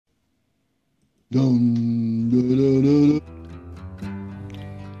Dun, da, da, da, da.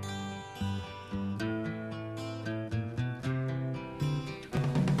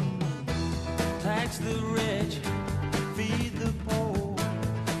 Tax the rich, feed the poor,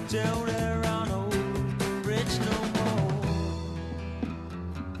 till there are no rich no more.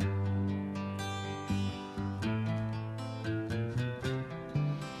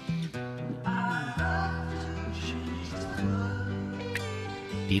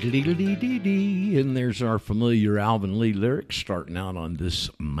 Dee-dee-dee-dee-dee. And there's our familiar Alvin Lee lyrics starting out on this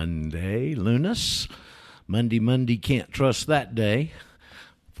Monday. Lunas. Monday, can't trust that day.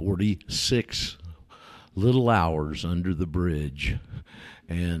 46 little hours under the bridge.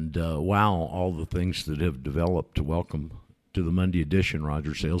 And wow, all the things that have developed. Welcome to the Monday edition,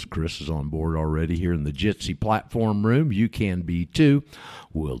 Roger Sales. Chris is on board already here in the Jitsi platform room. You can be too.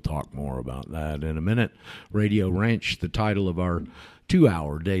 We'll talk more about that in a minute. Radio Ranch, the title of our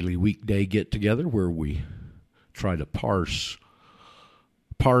 2-hour daily weekday get-together where we try to parse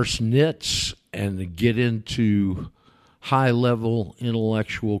nits and get into high-level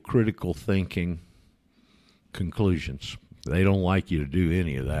intellectual critical thinking conclusions. They don't like you to do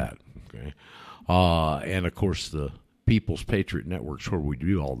any of that. Okay, and, of course, the People's Patriot Network's where we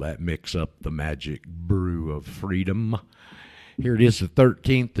do all that, mix up the magic brew of freedom. Here it is, the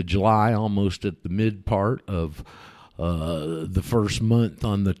 13th of July, almost at the mid part of the first month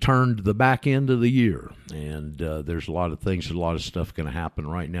on the turn to the back end of the year. And there's a lot of things, a lot of stuff going to happen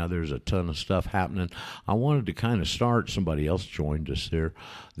right now. There's a ton of stuff happening. I wanted to kind of start, somebody else joined us there.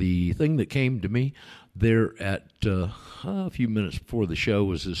 The thing that came to me there at a few minutes before the show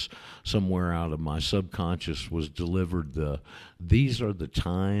was this, somewhere out of my subconscious was delivered these are the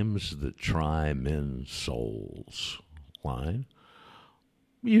times that try men's souls line.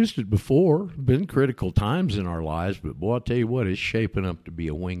 We used it before, been critical times in our lives, but boy, I'll tell you what, it's shaping up to be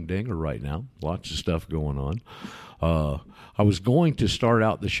a wing-dinger right now. Lots of stuff going on. I was going to start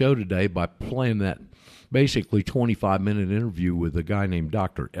out the show today by playing that basically 25-minute interview with a guy named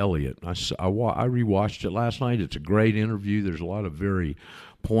Dr. Elliott. I rewatched it last night. It's a great interview. There's a lot of very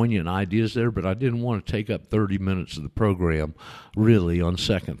poignant ideas there, but I didn't want to take up 30 minutes of the program, really, on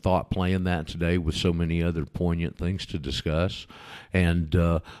second thought, playing that today with so many other poignant things to discuss.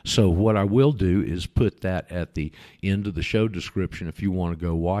 And so what I will do is put that at the end of the show description if you want to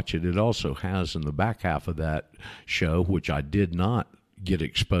go watch it. It also has in the back half of that show, which I did not get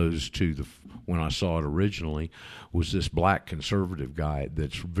exposed to when I saw it originally, was this black conservative guy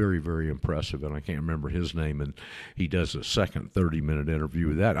that's very, very impressive, and I can't remember his name, and he does a second 30-minute interview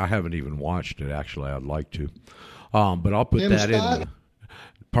with that. I haven't even watched it, actually. I'd like to. But I'll put Tim that Scott? in.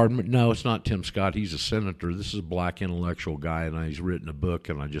 Pardon me? No, it's not Tim Scott. He's a senator. This is a black intellectual guy, and he's written a book,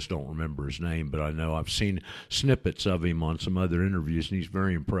 and I just don't remember his name, but I know I've seen snippets of him on some other interviews, and he's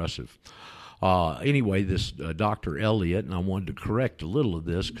very impressive. Anyway, this Dr. Elliott, and I wanted to correct a little of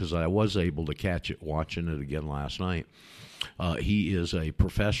this because I was able to catch it watching it again last night. He is a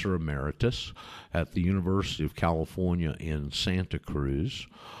professor emeritus at the University of California in Santa Cruz,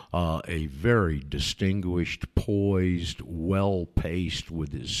 a very distinguished, poised, well-paced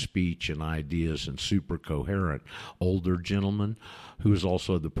with his speech and ideas and super coherent older gentleman who is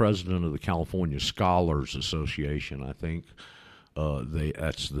also the president of the California Scholars Association, I think.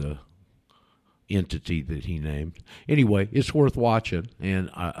 That's the entity that he named. Anyway, it's worth watching, and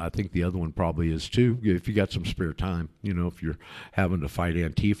I think the other one probably is too, if you got some spare time. You know, if you're having to fight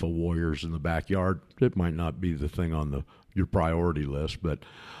Antifa warriors in the backyard, it might not be the thing on your priority list, but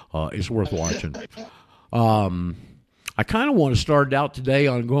it's worth watching. I kind of want to start out today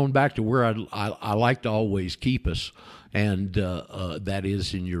on going back to where I like to always keep us, and that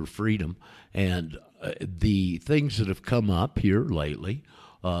is in your freedom. And the things that have come up here lately,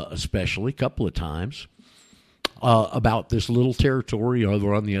 especially a couple of times, about this little territory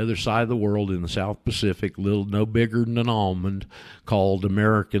over on the other side of the world in the South Pacific, little no bigger than an almond, called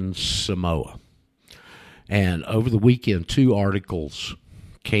American Samoa. And over the weekend, 2 articles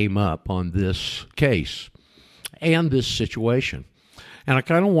came up on this case and this situation. And I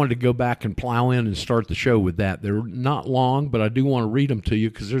kind of wanted to go back and plow in and start the show with that. They're not long, but I do want to read them to you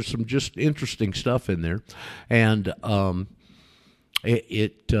because there's some just interesting stuff in there. And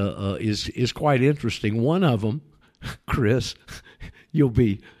it is quite interesting. One of them, Chris, you'll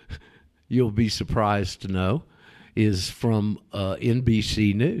be surprised to know, is from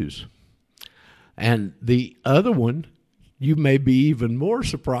NBC News. And the other one, you may be even more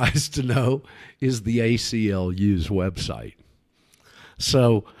surprised to know, is the ACLU's website.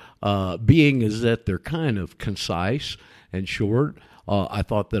 So being as that they're kind of concise and short, I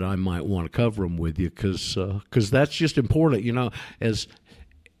thought that I might want to cover them with you because that's just important. You know, as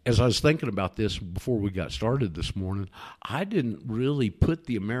as I was thinking about this before we got started this morning, I didn't really put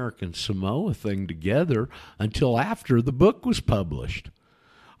the American Samoa thing together until after the book was published.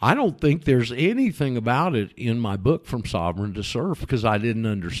 I don't think there's anything about it in my book, From Sovereign to Serf, because I didn't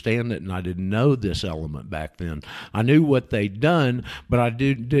understand it and I didn't know this element back then. I knew what they'd done, but I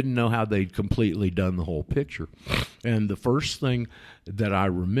didn't know how they'd completely done the whole picture. And the first thing that I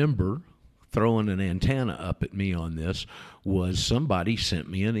remember throwing an antenna up at me on this was somebody sent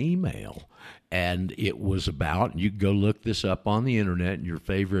me an email. And it was about, and you can go look this up on the internet in your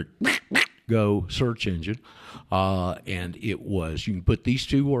favorite Go search engine, and it was, you can put these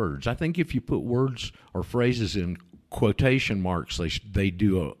two words. I think if you put words or phrases in quotation marks, they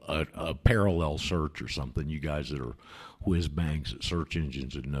do a parallel search or something. You guys that are whiz bangs at search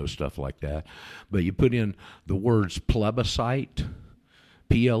engines and know stuff like that. But you put in the words plebiscite,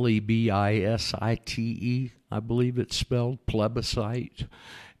 Plebiscite, I believe it's spelled, plebiscite.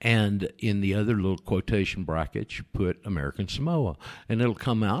 And in the other little quotation brackets, you put American Samoa. And it'll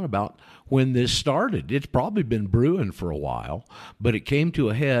come out about when this started. It's probably been brewing for a while, but it came to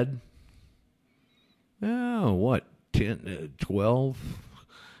a head, 10, 12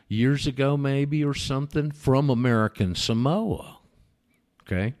 years ago maybe or something, from American Samoa.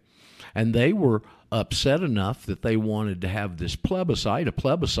 Okay? And they were upset enough that they wanted to have this plebiscite. A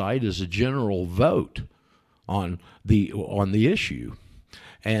plebiscite is a general vote on the issue.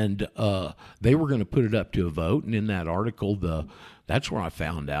 And they were going to put it up to a vote. And in that article, that's where I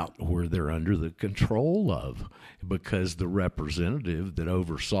found out where they're under the control of, because the representative that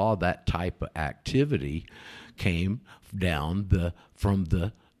oversaw that type of activity came down from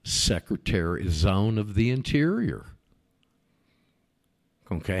the Secretary Zone of the Interior.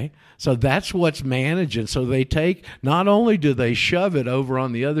 Okay, so that's what's managing. So they take, not only do they shove it over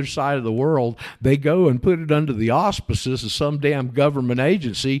on the other side of the world, they go and put it under the auspices of some damn government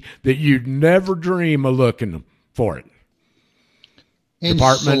agency that you'd never dream of looking for it.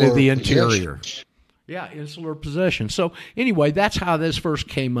 Department of the Interior. Possession. Yeah, insular possession. So anyway, that's how this first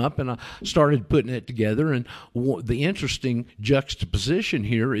came up, and I started putting it together. And the interesting juxtaposition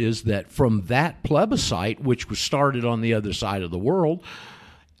here is that from that plebiscite, which was started on the other side of the world,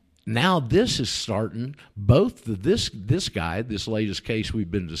 now this is starting, this guy, this latest case we've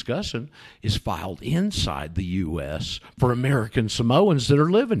been discussing, is filed inside the U.S. for American Samoans that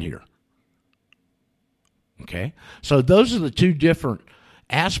are living here. Okay? So those are the two different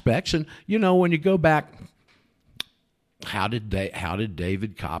aspects. And, you know, when you go back, how did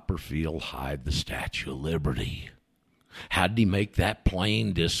David Copperfield hide the Statue of Liberty? How did he make that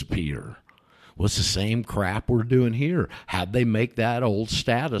plane disappear? Well, it's the same crap we're doing here. How'd they make that old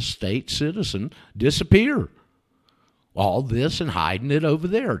state citizen disappear? All this and hiding it over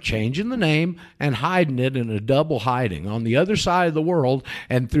there, changing the name and hiding it in a double hiding on the other side of the world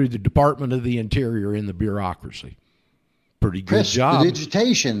and through the Department of the Interior in the bureaucracy. Pretty good Chris, job.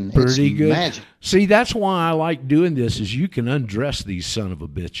 Vegetation. Pretty it's good. Magic. See, that's why I like doing this, is you can undress these son of a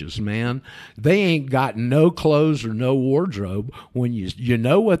bitches, man. They ain't got no clothes or no wardrobe when you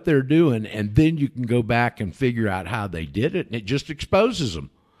know what they're doing, and then you can go back and figure out how they did it, and it just exposes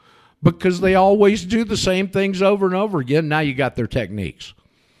them. Because they always do the same things over and over again. Now you got their techniques.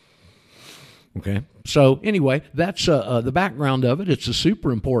 Okay, so anyway, that's the background of it. It's a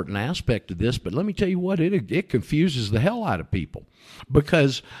super important aspect of this, but let me tell you what, it confuses the hell out of people.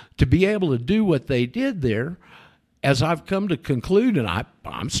 Because to be able to do what they did there, as I've come to conclude, and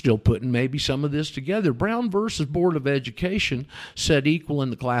I'm still putting maybe some of this together, Brown versus Board of Education said equal in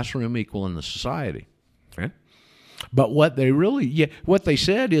the classroom, equal in the society. Okay? But what they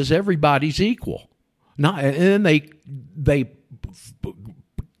said is everybody's equal. And then they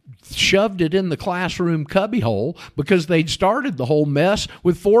shoved it in the classroom cubbyhole because they'd started the whole mess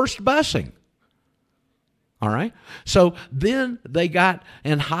with forced busing. All right? So then they got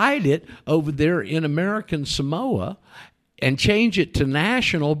and hide it over there in American Samoa and change it to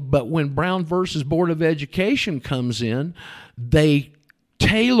national, but when Brown versus Board of Education comes in, they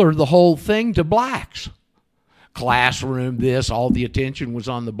tailor the whole thing to blacks. Classroom, all the attention was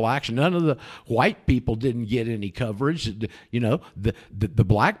on the blacks. None of the white people didn't get any coverage. You know, the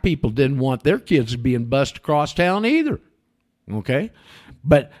black people didn't want their kids being bussed across town either. Okay?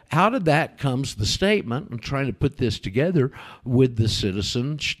 But out of that comes the statement, I'm trying to put this together, with the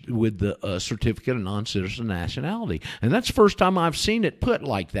certificate of non-citizen nationality. And that's the first time I've seen it put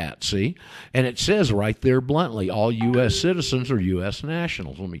like that, see? And it says right there bluntly, all U.S. citizens are U.S.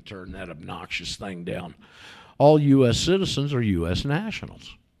 nationals. Let me turn that obnoxious thing down. All U.S. citizens are U.S.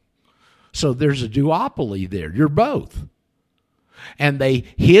 nationals. So there's a duopoly there. You're both. And they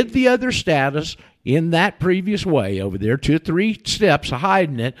hid the other status in that previous way over there, 2 or 3 steps of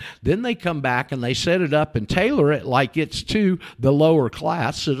hiding it. Then they come back and they set it up and tailor it like it's to the lower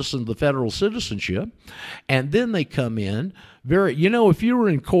class citizens, the federal citizenship. And then they come in if you were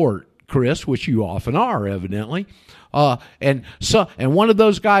in court, Chris, which you often are, evidently, and one of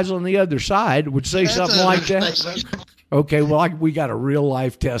those guys on the other side would say something like that. Okay, well, we got a real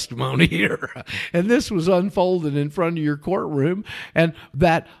life testimony here. And this was unfolded in front of your courtroom. And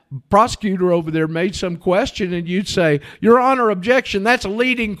that prosecutor over there made some question, and you'd say, Your Honor, objection, that's a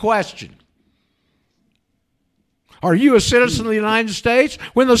leading question. Are you a citizen of the United States?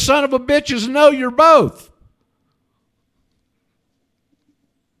 When the son of a bitch is no, you're both.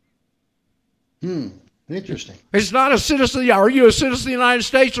 Interesting. It's not a citizen. Are you a citizen of the United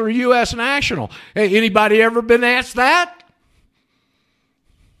States or a U.S. national? Hey, anybody ever been asked that?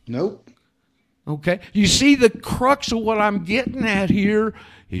 Nope. Okay. You see, the crux of what I'm getting at here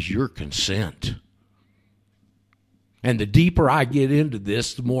is your consent. And the deeper I get into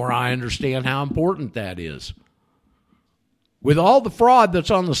this, the more I understand how important that is. With all the fraud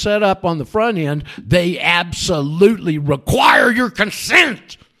that's on the setup on the front end, they absolutely require your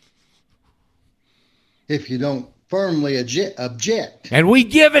consent. If you don't firmly object. And we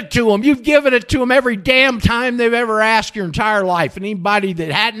give it to them. You've given it to them every damn time they've ever asked your entire life. And anybody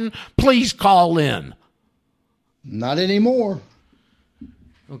that hadn't, please call in. Not anymore.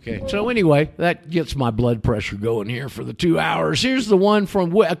 Okay, so anyway, that gets my blood pressure going here for the 2 hours. Here's the one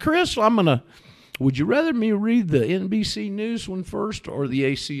from Chris. Would you rather me read the NBC News one first or the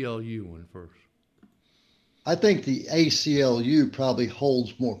ACLU one first? I think the ACLU probably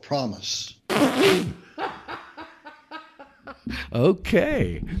holds more promise.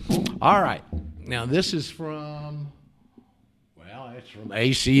 Okay. All right. Now, this is from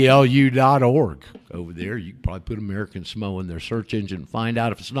ACLU.org over there. You can probably put American Samoa in their search engine and find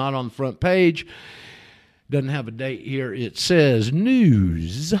out if it's not on the front page. Doesn't have a date here. It says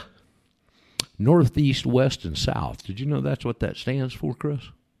news, Northeast, West, and South. Did you know that's what that stands for, Chris?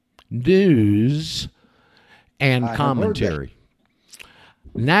 News and commentary.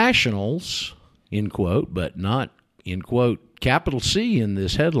 Nationals, in quote, but not in quote, capital C in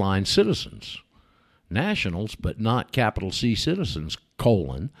this headline, citizens. Nationals, but not capital C citizens,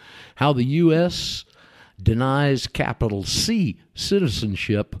 how the U.S. denies capital C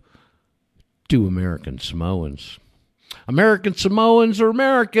citizenship to American Samoans. American Samoans are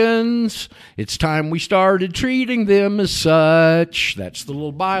Americans. It's time we started treating them as such. That's the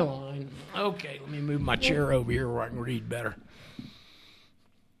little byline. Okay, let me move my chair over here where I can read better.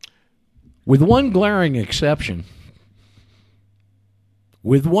 With one glaring exception,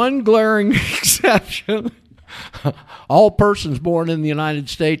 all persons born in the United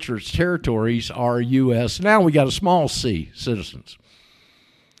States or its territories are U.S. Now we got a small c, citizens.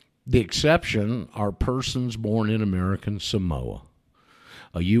 The exception are persons born in American Samoa,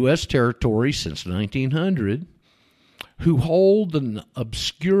 a U.S. territory since 1900, who hold an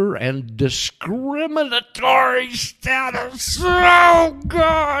obscure and discriminatory status. Oh,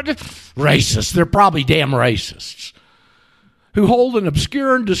 God. Racist. They're probably damn racists. Who hold an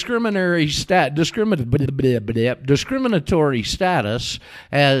obscure and discriminatory status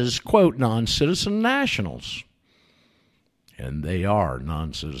as, quote, non-citizen nationals. And they are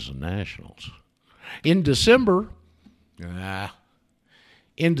non-citizen nationals. In December,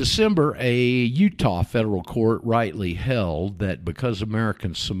 a Utah federal court rightly held that because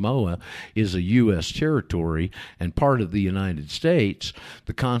American Samoa is a U.S. territory and part of the United States,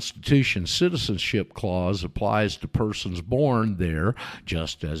 the Constitution's citizenship clause applies to persons born there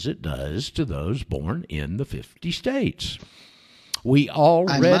just as it does to those born in the 50 states. We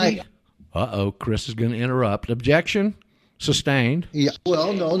already... Chris is going to interrupt. Objection? Sustained. Yeah.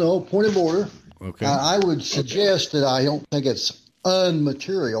 Well, no. Point of order. Okay. I would suggest that I don't think it's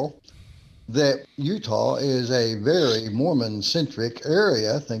unmaterial that Utah is a very Mormon-centric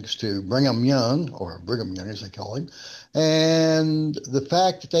area, thanks to Brigham Young, or Brigham Young as they call him, and the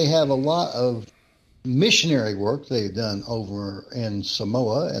fact that they have a lot of missionary work they've done over in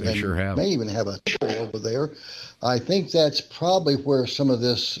Samoa, and they sure have. may even have a church over there. I think that's probably where some of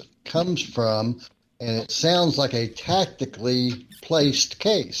this comes from. And it sounds like a tactically placed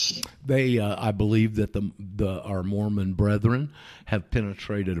case. They, I believe that our Mormon brethren have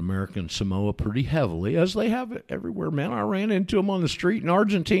penetrated American Samoa pretty heavily, as they have it everywhere, man. I ran into them on the street in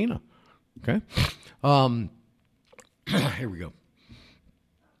Argentina. Okay? Here we go.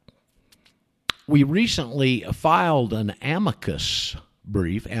 We recently filed an amicus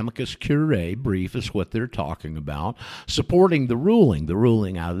brief, amicus curiae brief is what they're talking about, supporting the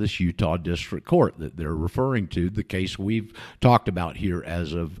ruling out of this Utah District Court that they're referring to, the case we've talked about here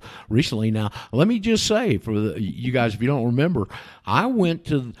as of recently. Now, let me just say, for you guys, if you don't remember,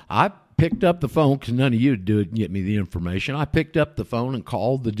 I picked up the phone, because none of you would do it and get me the information. I picked up the phone and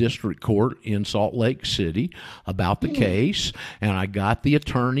called the district court in Salt Lake City about the case, and I got the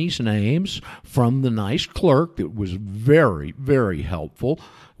attorneys' names from the nice clerk that was very, very helpful.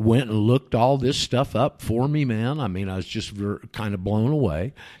 Went and looked all this stuff up for me, man. I mean, I was just kind of blown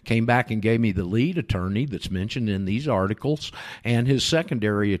away. Came back and gave me the lead attorney that's mentioned in these articles and his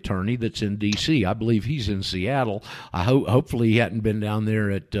secondary attorney that's in D.C. I believe he's in Seattle. Hopefully he hadn't been down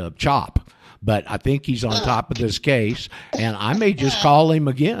there at CHOP. But I think he's on top of this case, and I may just call him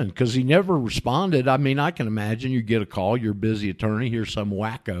again because he never responded. I mean, I can imagine you get a call, you're a busy attorney, here's some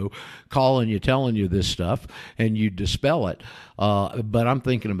wacko calling you, telling you this stuff, and you dispel it. But I'm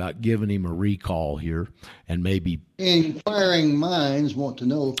thinking about giving him a recall here and maybe... Inquiring minds want to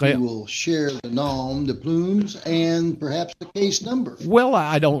know if you will share the nom de plumes and perhaps the case number. Well,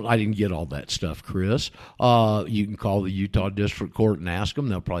 I didn't get all that stuff, Chris. You can call the Utah District Court and ask them.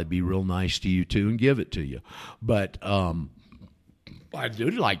 They'll probably be real nice to you, too, and give it to you. But I do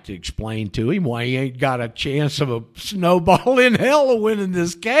like to explain to him why he ain't got a chance of a snowball in hell of winning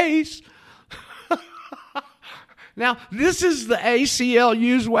this case. Now, this is the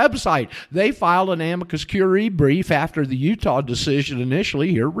ACLU's website. They filed an amicus curiae brief after the Utah decision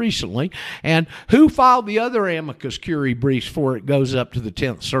initially here recently. And who filed the other amicus curiae briefs before it goes up to the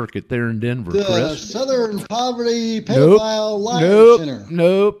 10th Circuit there in Denver, the Chris? Southern Poverty Pedophile Life Center.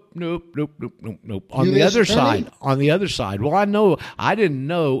 Nope. On the other side. Well, I didn't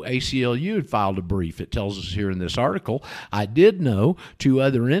know ACLU had filed a brief. It tells us here in this article. I did know two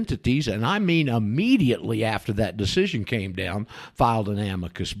other entities, and I mean immediately after that decision came down, filed an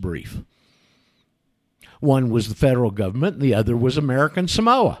amicus brief. One was the federal government, and the other was American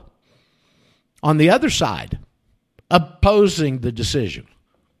Samoa. On the other side, opposing the decision.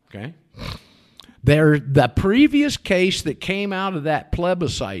 Okay? The previous case that came out of that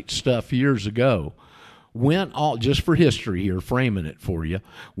plebiscite stuff years ago went all, just for history here, framing it for you,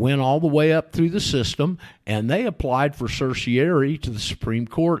 went all the way up through the system, and they applied for certiorari to the Supreme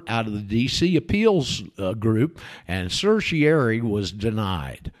Court out of the D.C. appeals group, and certiorari was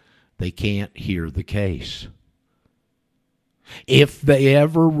denied. They can't hear the case. If they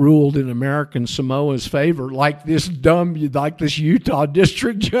ever ruled in American Samoa's favor, like this Utah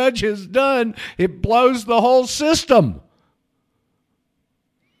district judge has done, it blows the whole system.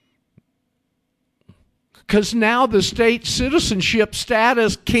 Because now the state citizenship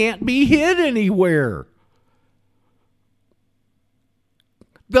status can't be hid anywhere.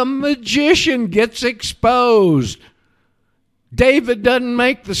 The magician gets exposed. David doesn't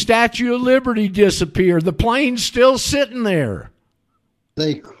make the Statue of Liberty disappear. The plane's still sitting there.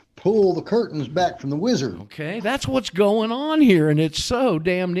 They pull the curtains back from the wizard. Okay, that's what's going on here, and it's so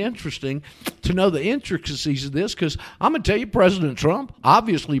damned interesting to know the intricacies of this, because I'm going to tell you, President Trump,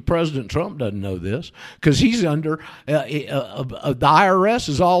 obviously President Trump doesn't know this, because he's under, the IRS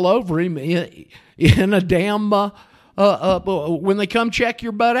is all over him in a damn... when they come check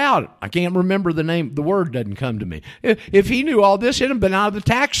your butt out. I can't remember the name. The word doesn't come to me. If he knew all this, he'd have been out of the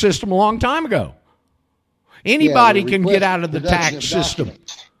tax system a long time ago. Anybody can get out of the tax system.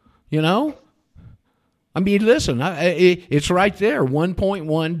 You know? I mean, listen, it's right there,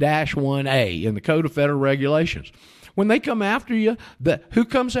 1.1-1A in the Code of Federal Regulations. When they come after you, who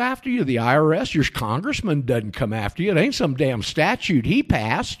comes after you? The IRS. Your congressman doesn't come after you. It ain't some damn statute he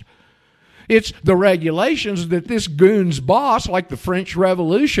passed. It's the regulations that this goon's boss, like the French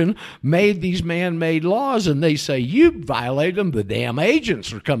Revolution, made these man-made laws, and they say, you violate them, the damn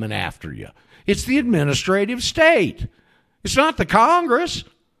agents are coming after you. It's the administrative state. It's not the Congress.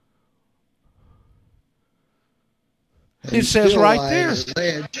 It says right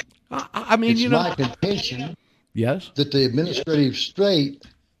there. I mean, it's my contention yes? that the administrative state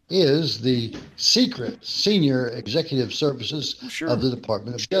is the secret senior executive services of the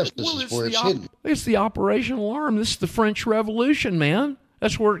Department of Justice. Is where it's hidden. It's the operational arm. This is the French Revolution, man.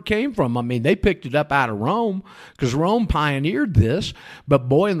 That's where it came from. I mean, they picked it up out of Rome because Rome pioneered this. But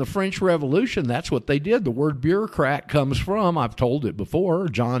boy, in the French Revolution, that's what they did. The word bureaucrat comes from, I've told it before,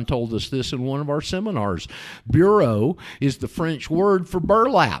 John told us this in one of our seminars. Bureau is the French word for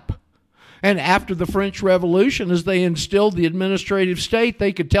burlap. And after the French Revolution, as they instilled the administrative state,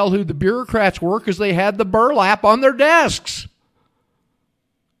 they could tell who the bureaucrats were because they had the burlap on their desks.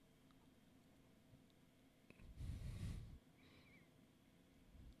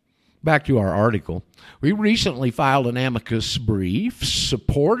 Back to our article. We recently filed an amicus brief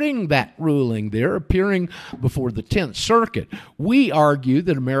supporting that ruling there, appearing before the 10th Circuit. We argue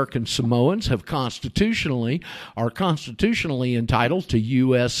that American Samoans are constitutionally entitled to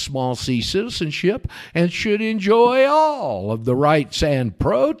U.S. small C citizenship and should enjoy all of the rights and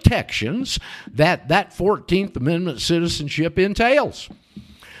protections that 14th Amendment citizenship entails.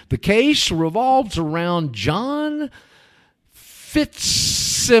 The case revolves around John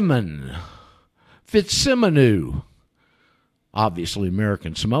Fitzsimonu, obviously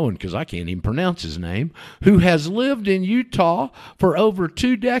American Samoan because I can't even pronounce his name, who has lived in Utah for over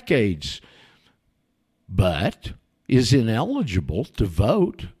 2 decades, but is ineligible to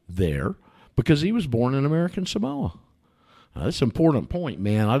vote there because he was born in American Samoa. Now, that's an important point,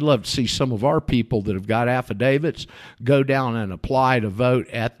 man. I'd love to see some of our people that have got affidavits go down and apply to vote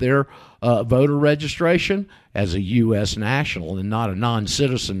at their voter registration as a U.S. national and not a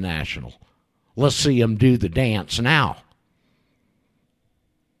non-citizen national. Let's see them do the dance now.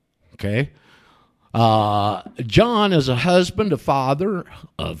 Okay? John is a husband, a father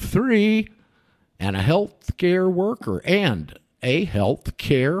of 3, and a health care worker.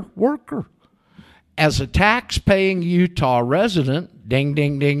 As a tax-paying Utah resident, ding,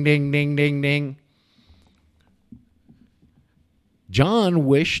 ding, ding, ding, ding, ding, ding, John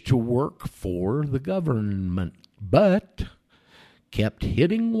wished to work for the government, but kept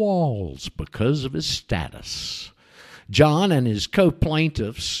hitting walls because of his status. John and his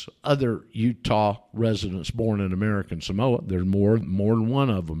co-plaintiffs, other Utah residents born in American Samoa, there's more than one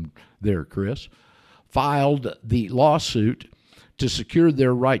of them there, Chris, filed the lawsuit to secure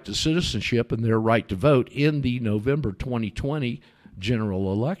their right to citizenship and their right to vote in the November 2020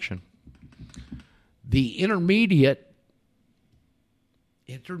 general election. The intermediate,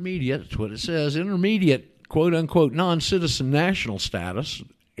 that's what it says, intermediate, quote-unquote, non-citizen national status,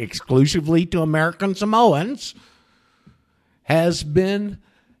 exclusively to American Samoans, has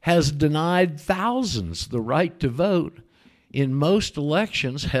denied thousands the right to vote in most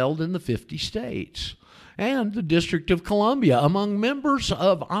elections held in the 50 states. And the District of Columbia. Among members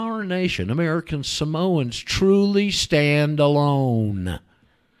of our nation, American Samoans truly stand alone.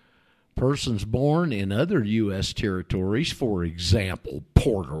 Persons born in other U.S. territories, for example,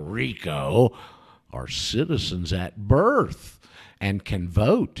 Puerto Rico, are citizens at birth and can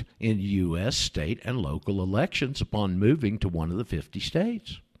vote in U.S. state and local elections upon moving to one of the 50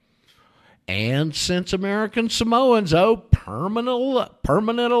 states. And since American Samoans owe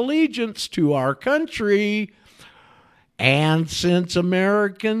permanent allegiance to our country, and since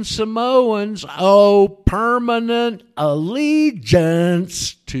American Samoans owe permanent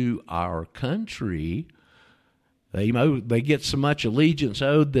allegiance to our country, they get so much allegiance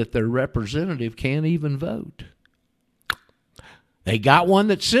owed that their representative can't even vote. They got one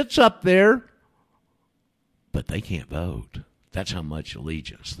that sits up there, but they can't vote. That's how much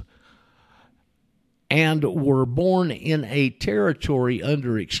allegiance. And were born in a territory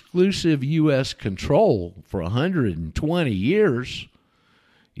under exclusive U.S. control for 120 years,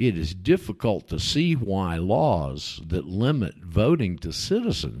 it is difficult to see why laws that limit voting to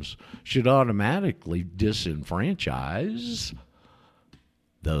citizens should automatically disenfranchise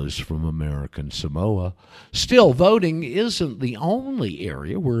those from American Samoa. Still, voting isn't the only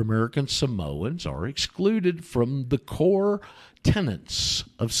area where American Samoans are excluded from the core tenets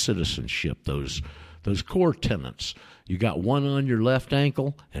of citizenship, those core tenets. You got one on your left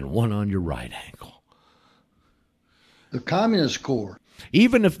ankle and one on your right ankle. The Communist Core.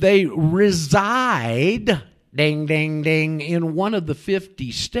 Even if they reside, ding, ding, ding, in one of the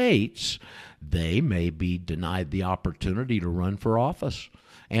 50 states, they may be denied the opportunity to run for office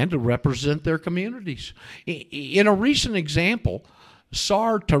and to represent their communities. In a recent example,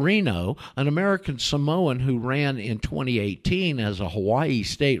 Sar Torino, an American Samoan who ran in 2018 as a Hawaii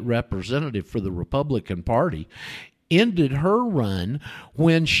state representative for the Republican Party, ended her run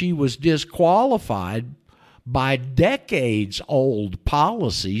when she was disqualified by decades-old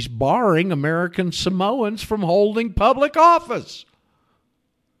policies barring American Samoans from holding public office.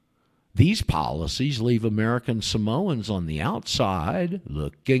 These policies leave American Samoans on the outside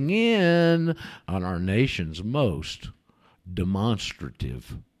looking in on our nation's most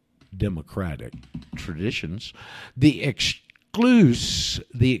demonstrative democratic traditions. The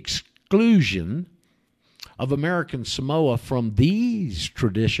exclusion of American Samoa from these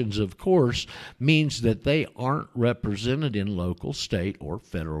traditions, of course, means that they aren't represented in local, state, or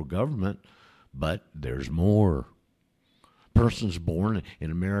federal government. But there's more. Persons born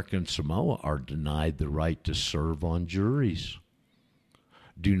in American Samoa are denied the right to serve on juries.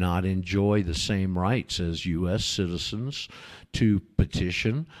 do not enjoy the same rights as U.S. citizens to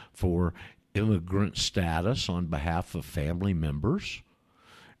petition for immigrant status on behalf of family members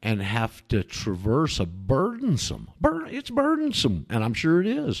and have to traverse a it's burdensome, and I'm sure it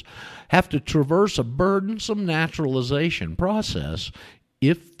is, have to traverse a burdensome naturalization process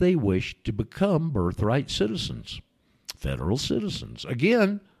if they wish to become birthright citizens, federal citizens.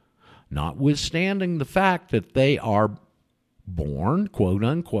 Again, notwithstanding the fact that they are born, quote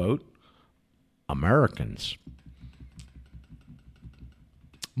unquote, Americans.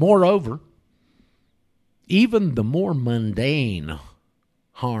 Moreover, even the more mundane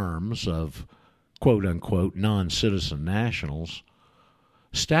harms of quote unquote non-citizen nationals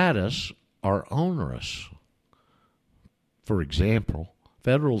status are onerous. For example,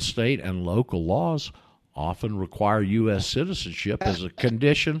 federal, state, and local laws often require U.S. citizenship as a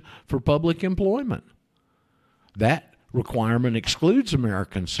condition for public employment. That requirement excludes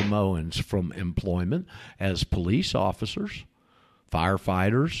American Samoans from employment as police officers,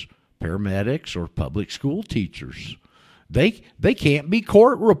 firefighters, paramedics, or public school teachers. They can't be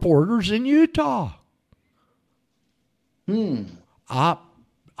court reporters in Utah.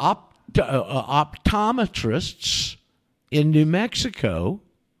 Optometrists in New Mexico,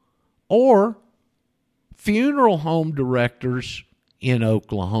 or funeral home directors in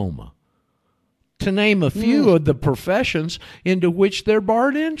Oklahoma, to name a few of the professions into which they're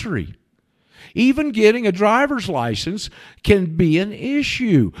barred entry. Even getting a driver's license can be an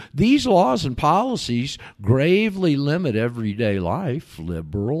issue. These laws and policies gravely limit everyday life,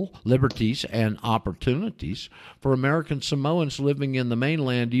 liberties, and opportunities for American Samoans living in the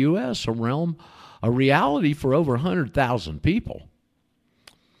mainland U.S., a reality for over 100,000 people.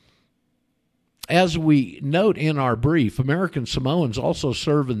 As we note in our brief, American Samoans also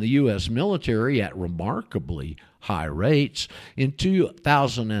serve in the U.S. military at remarkably high rates. In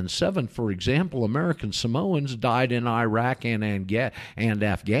 2007, for example, American Samoans died in Iraq and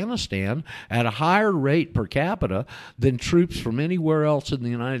Afghanistan at a higher rate per capita than troops from anywhere else in the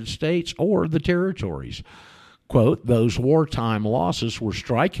United States or the territories. Quote, those wartime losses were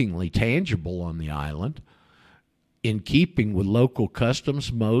strikingly tangible on the island. In keeping with local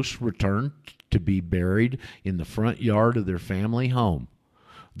customs, most returned to be buried in the front yard of their family home,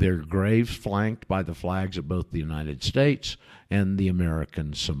 their graves flanked by the flags of both the United States and the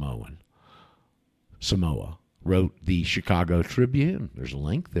American Samoa, wrote the Chicago Tribune. There's a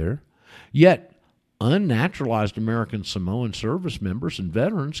link there. Yet, unnaturalized American Samoan service members and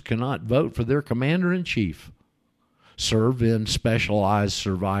veterans cannot vote for their commander-in-chief, serve in specialized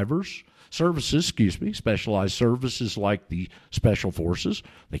services like the Special Forces.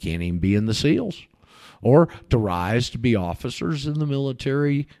 They can't even be in the SEALs, or to rise to be officers in the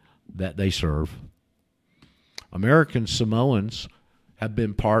military that they serve. American Samoans have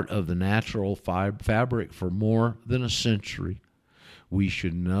been part of the natural fabric for more than a century. We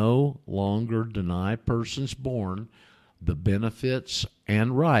should no longer deny persons born the benefits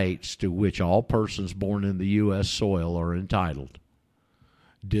and rights to which all persons born in the U.S. soil are entitled.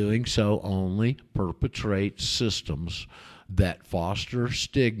 Doing so only perpetrates systems that foster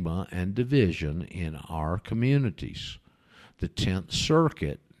stigma and division in our communities. The 10th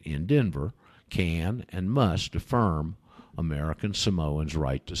Circuit in Denver can and must affirm American Samoans'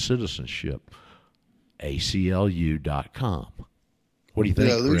 right to citizenship. ACLU.com. What do you think,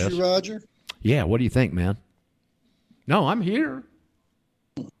 Did I lose Chris? you, Roger? Yeah, what do you think, man? No, I'm here.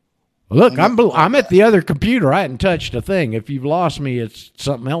 Look, I'm at the other computer. I hadn't touched a thing. If you've lost me, it's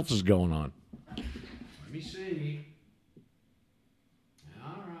something else is going on. Let me see.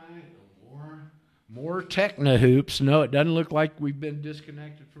 All right, more techno hoops. No, it doesn't look like we've been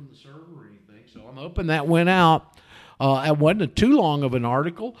disconnected from the server or anything. So I'm hoping that went out. It wasn't too long of an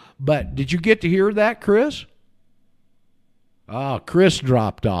article, but did you get to hear that, Chris? Oh, Chris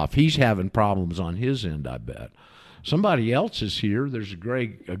dropped off. He's having problems on his end, I bet. Somebody else is here. There's a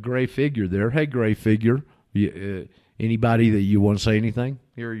gray figure there. Hey, gray figure. Anybody that you want to say anything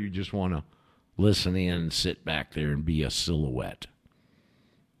here? Or you just want to listen in and sit back there and be a silhouette?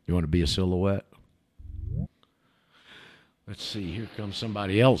 You want to be a silhouette? Let's see. Here comes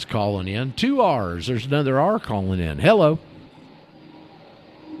somebody else calling in. 2 R's. There's another R calling in. Hello.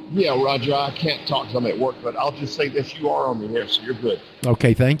 Yeah, Roger, I can't talk because I'm at work, but I'll just say this. You are on the air, so you're good.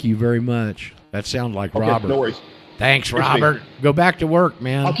 Okay, thank you very much. That sounds like Okay, Robert. no worries. Thanks, Robert. Go back to work,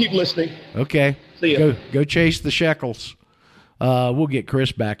 man. I'll keep listening. Okay. See ya. Go chase the shekels. We'll get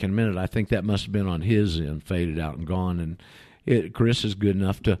Chris back in a minute. I think that must have been on his end, faded out and gone. And Chris is good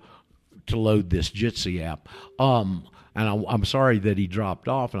enough to load this Jitsi app. And I'm sorry that he dropped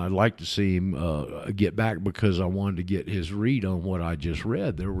off, and I'd like to see him get back because I wanted to get his read on what I just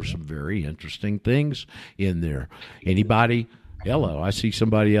read. There were some very interesting things in there. Anybody? Hello, I see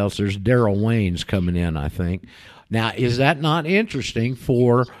somebody else. There's Daryl Wayne's coming in, I think. Now, is that not interesting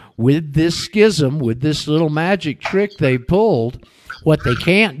for, with this schism, with this little magic trick they pulled, what they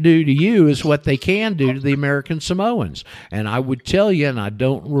can't do to you is what they can do to the American Samoans. And I would tell you, and I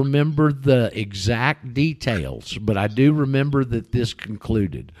don't remember the exact details, but I do remember that this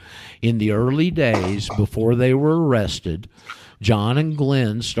concluded. In the early days, before they were arrested, John and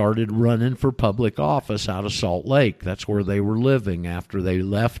Glenn started running for public office out of Salt Lake. That's where they were living after they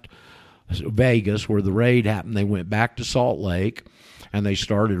left Vegas, where the raid happened. They went back to Salt Lake, and they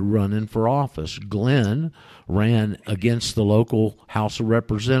started running for office. Glenn ran against the local House of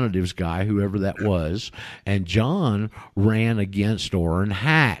Representatives guy, whoever that was, and John ran against Orrin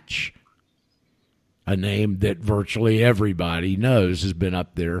Hatch, a name that virtually everybody knows has been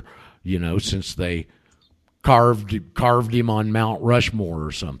up there, since they carved him on Mount Rushmore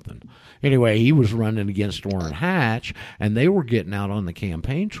or something. Anyway, he was running against Orrin Hatch, and they were getting out on the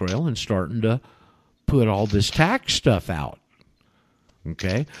campaign trail and starting to put all this tax stuff out.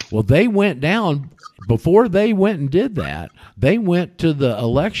 Okay? Well, they went down, before they went and did that, they went to the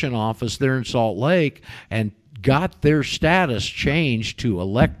election office there in Salt Lake and got their status changed to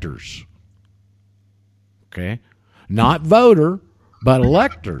electors. Okay? Not voter, but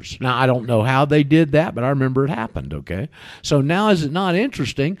electors. Now, I don't know how they did that, but I remember it happened, okay? So now is it not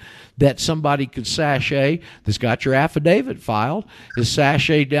interesting that somebody could sashay, that's got your affidavit filed, is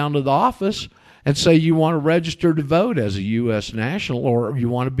sashay down to the office and say you want to register to vote as a U.S. national, or you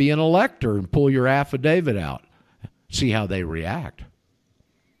want to be an elector and pull your affidavit out. See how they react.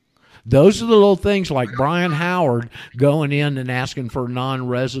 Those are the little things like Brian Howard going in and asking for a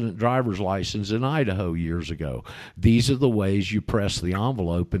non-resident driver's license in Idaho years ago. These are the ways you press the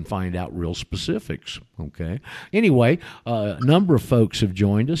envelope and find out real specifics. Okay. Anyway, a number of folks have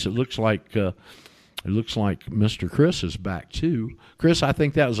joined us. It looks like Mr. Chris is back too. Chris, I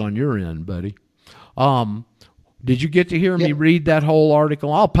think that was on your end, buddy. Did you get to hear me read that whole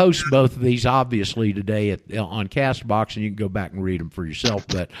article? I'll post both of these, obviously, today on CastBox, and you can go back and read them for yourself,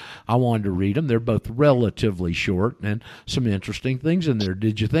 but I wanted to read them. They're both relatively short and some interesting things in there.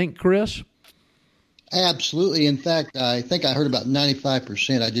 Did you think, Chris? Absolutely. In fact, I think I heard about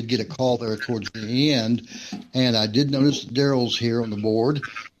 95%. I did get a call there towards the end, and I did notice Daryl's here on the board,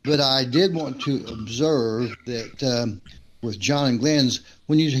 but I did want to observe that with John and Glenn's,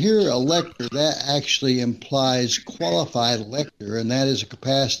 when you hear elector, that actually implies qualified elector, and that is a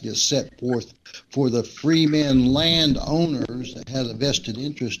capacity that's set forth for the freemen landowners that had a vested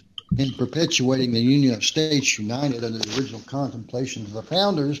interest in perpetuating the Union of States United under the original contemplations of the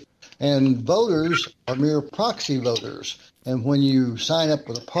founders. And voters are mere proxy voters. And when you sign up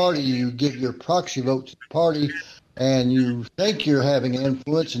with a party, you give your proxy vote to the party, and you think you're having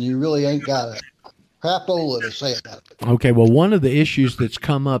influence, and you really ain't got a crapola to say about it. Okay, well, one of the issues that's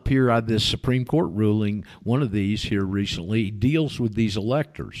come up here on this Supreme Court ruling, one of these here recently, deals with these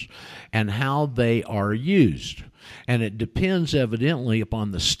electors and how they are used. And it depends evidently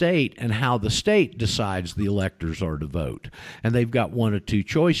upon the state and how the state decides the electors are to vote. And they've got one of two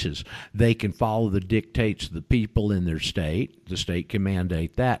choices. They can follow the dictates of the people in their state. The state can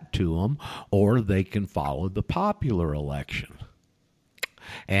mandate that to them, or they can follow the popular election.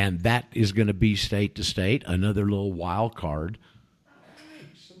 And that is going to be state to state, another little wild card.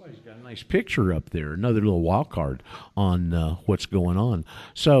 Somebody's got a nice picture up there, another little wild card on what's going on.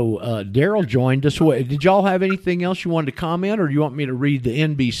 So Daryl joined us. Did y'all have anything else you wanted to comment, or do you want me to read the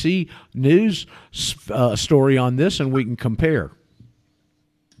NBC News story on this and we can compare?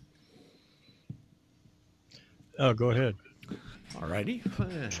 Oh, go ahead. All righty.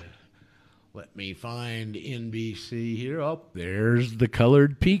 Let me find NBC here. Oh, there's the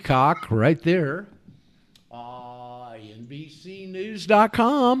colored peacock right there.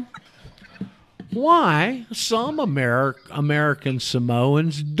 NBCnews.com. Why some American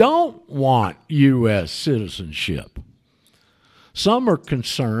Samoans don't want U.S. citizenship. Some are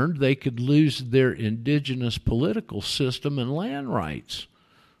concerned they could lose their indigenous political system and land rights.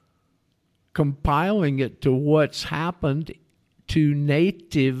 Compiling it to what's happened to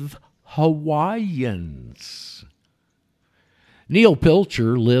native Hawaiians. Neil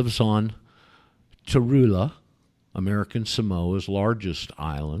Pilcher lives on Tarula, American Samoa's largest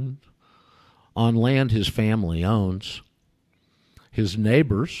island, on land his family owns. His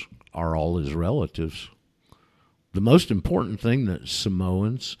neighbors are all his relatives. The most important thing that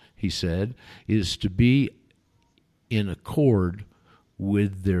Samoans, he said, is to be in accord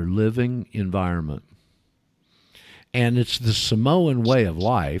with their living environment. And it's the Samoan way of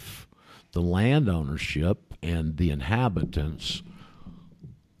life, the land ownership, and the inhabitants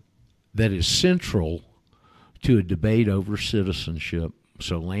that is central to a debate over citizenship.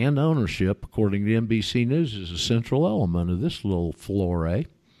 So land ownership, according to NBC News, is a central element of this little foray.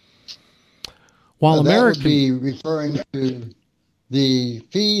 While that American would be referring to the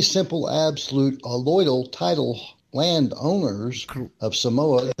fee simple absolute loyal title landowners of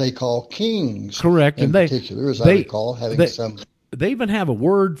Samoa they call kings. Correct. In And particular, as I recall, having some. They even have a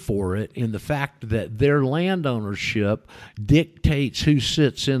word for it in the fact that their land ownership dictates who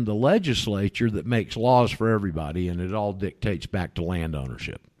sits in the legislature that makes laws for everybody, and it all dictates back to land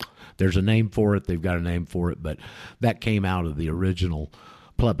ownership. There's a name for it. They've got a name for it, but that came out of the original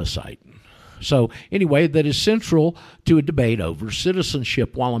plebiscite. So anyway, that is central to a debate over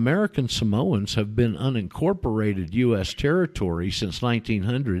citizenship. While American Samoans have been unincorporated U.S. territory since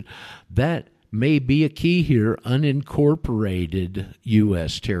 1900, that may be a key here. Unincorporated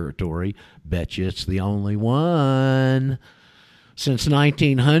U.S. territory. Betcha it's the only one. Since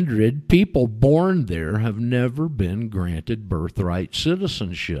 1900, people born there have never been granted birthright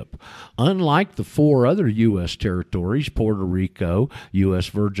citizenship. Unlike the 4 other U.S. territories, Puerto Rico, U.S.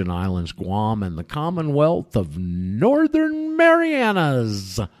 Virgin Islands, Guam, and the Commonwealth of Northern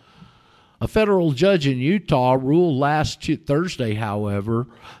Marianas. A federal judge in Utah ruled last Thursday, however,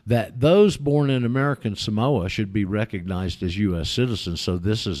 that those born in American Samoa should be recognized as U.S. citizens. So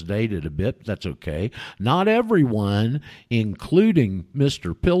this is dated a bit. That's okay. Not everyone, including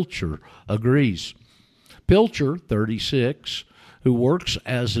Mr. Pilcher, agrees. Pilcher, 36, who works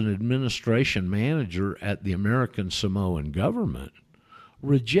as an administration manager at the American Samoan government,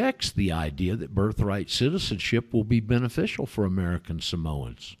 rejects the idea that birthright citizenship will be beneficial for American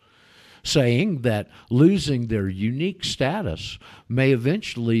Samoans, saying that losing their unique status may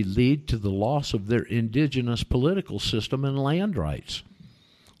eventually lead to the loss of their indigenous political system and land rights.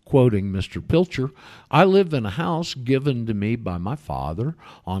 Quoting Mr. Pilcher, "I live in a house given to me by my father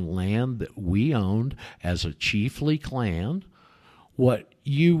on land that we owned as a chiefly clan, what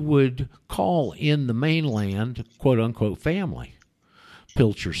you would call in the mainland, quote-unquote, family."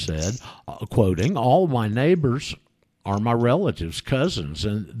 Pilcher said, quoting, "All my neighbors are my relatives, cousins,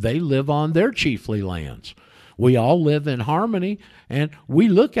 and they live on their chiefly lands. We all live in harmony, and we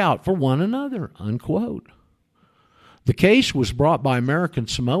look out for one another," unquote. The case was brought by American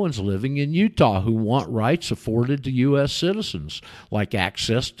Samoans living in Utah who want rights afforded to U.S. citizens, like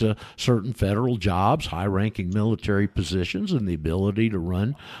access to certain federal jobs, high-ranking military positions, and the ability to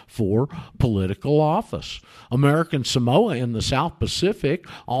run for political office. American Samoa in the South Pacific,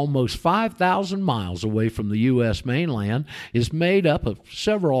 almost 5,000 miles away from the U.S. mainland, is made up of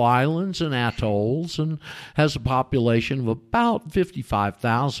several islands and atolls and has a population of about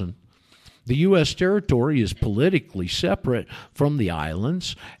 55,000. The U.S. territory is politically separate from the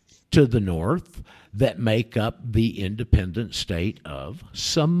islands to the north that make up the independent state of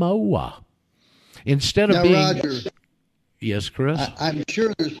Samoa. Instead of Now, being... Roger, Yes, Chris? I'm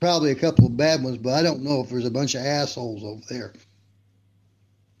sure there's probably a couple of bad ones, but I don't know if there's a bunch of assholes over there.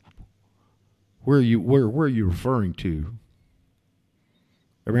 Where are you referring to?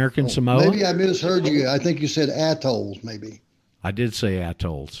 American Samoa? Maybe I misheard you. I think you said atolls, maybe. I did say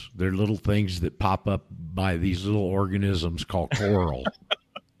atolls. They're little things that pop up by these little organisms called coral.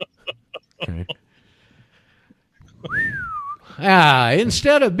 Okay.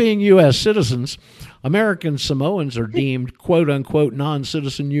 Instead of being U.S. citizens, American Samoans are deemed quote-unquote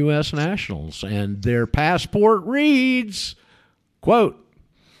non-citizen U.S. nationals, and their passport reads, quote,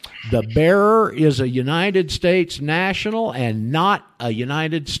 "The bearer is a United States national and not a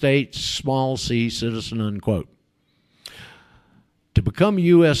United States small c citizen," unquote. To become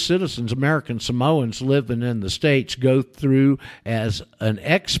U.S. citizens, American Samoans living in the States go through as an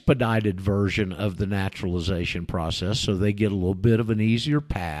expedited version of the naturalization process, so they get a little bit of an easier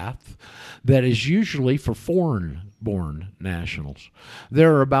path that is usually for foreign-born nationals.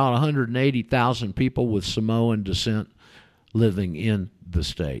 There are about 180,000 people with Samoan descent living in the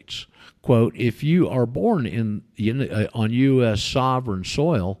States. Quote, "If you are born on U.S. sovereign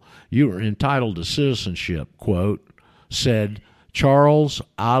soil, you are entitled to citizenship," quote, said Charles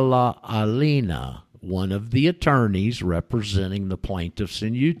Alina, one of the attorneys representing the plaintiffs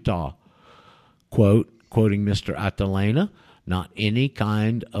in Utah. Quote, quoting Mr. Atalena, "Not any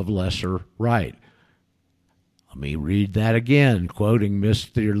kind of lesser right." Let me read that again, quoting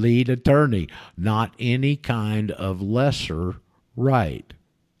Mr. Lead Attorney, "Not any kind of lesser right."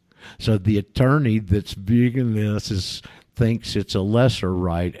 So the attorney that's viewing this thinks it's a lesser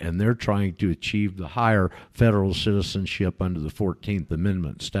right, and they're trying to achieve the higher federal citizenship under the 14th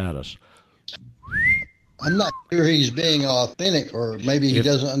Amendment status. I'm not sure he's being authentic, or maybe he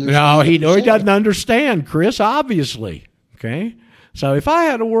doesn't understand. No, he what he's doesn't saying. understand, Chris, obviously. Okay? So if I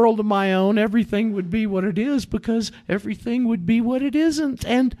had a world of my own, everything would be what it is, because everything would be what it isn't.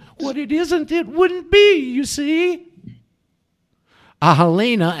 And what it isn't, it wouldn't be, you see?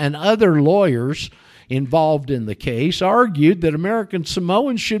 Ahalina and other lawyers involved in the case argued that American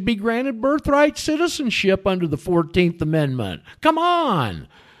Samoans should be granted birthright citizenship under the 14th Amendment. Come on!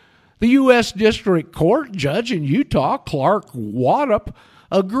 The U.S. District Court judge in Utah, Clark Waddup,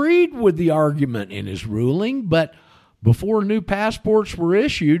 agreed with the argument in his ruling, but before new passports were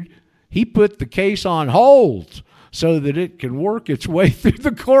issued, he put the case on hold so that it can work its way through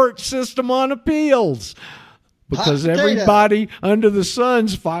the court system on appeals. Because Hot potato. everybody under the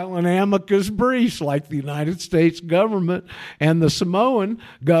sun's filing amicus briefs, like the United States government and the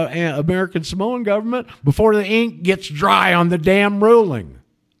American Samoan government, before the ink gets dry on the damn ruling.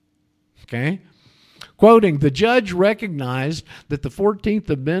 Okay? Quoting, the judge recognized that the 14th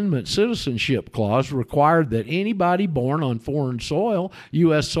Amendment citizenship clause required that anybody born on foreign soil,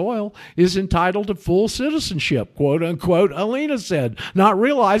 U.S. soil, is entitled to full citizenship, quote unquote, Alina said, not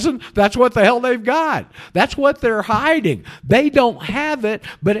realizing that's what the hell they've got. That's what they're hiding. They don't have it,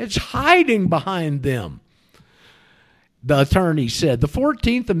 but it's hiding behind them. The attorney said the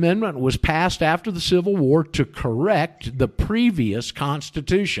 14th Amendment was passed after the Civil War to correct the previous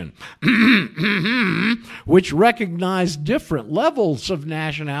Constitution, which recognized different levels of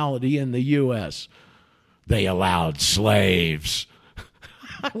nationality in the U.S. They allowed slaves.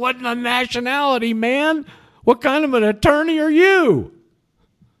 Wasn't a nationality, man. What kind of an attorney are you?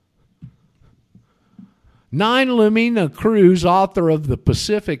 Nailumina Cruz, author of the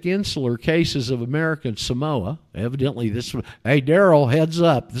Pacific Insular Cases of American Samoa, evidently this, hey, Daryl, heads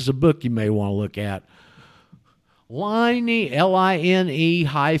up, this is a book you may want to look at. Line, L-I-N-E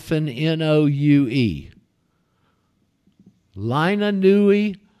hyphen N-O-U-E. Lina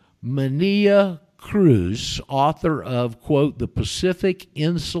Nui Mania Cruz, author of, quote, The Pacific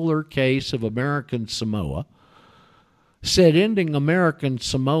Insular Case of American Samoa, said ending American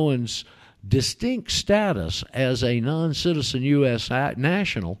Samoans' distinct status as a non-citizen U.S.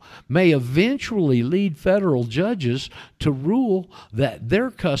 national may eventually lead federal judges to rule that their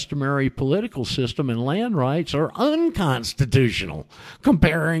customary political system and land rights are unconstitutional,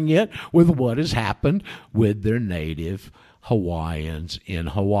 comparing it with what has happened with their native Hawaiians in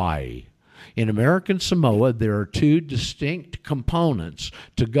Hawaii. In American Samoa, there are two distinct components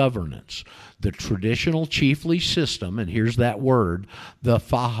to governance. The traditional chiefly system, and here's that word, the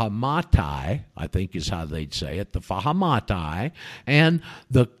Fahamatai, I think is how they'd say it, the Fahamatai, and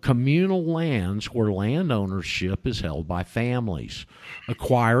the communal lands where land ownership is held by families.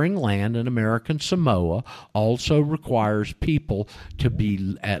 Acquiring land in American Samoa also requires people to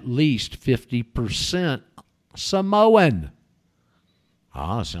be at least 50% Samoan.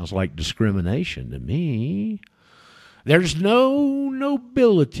 Sounds like discrimination to me. There's no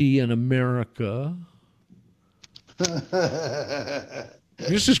nobility in America.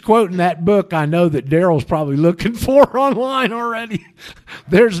 This is quoting that book I know that Daryl's probably looking for online already.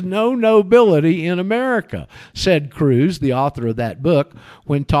 There's no nobility in America, said Cruz, the author of that book,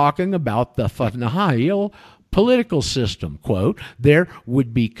 when talking about the Fanaha'il political system. Quote, there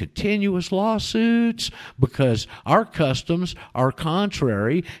would be continuous lawsuits because our customs are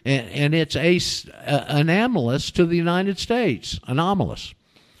contrary and it's anomalous to the United States. Anomalous.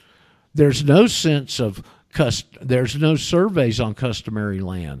 There's no sense of there's no surveys on customary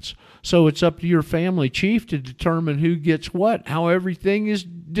lands. So it's up to your family chief to determine who gets what, how everything is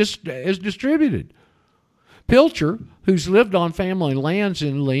distributed. Pilcher, who's lived on family lands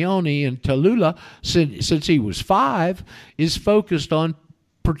in Leone and Tallulah since he was 5, is focused on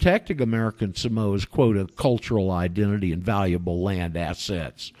protecting American Samoa's, quote, a cultural identity and valuable land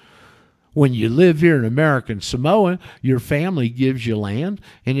assets. When you live here in American Samoa, your family gives you land,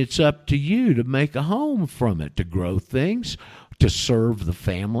 and it's up to you to make a home from it, to grow things, to serve the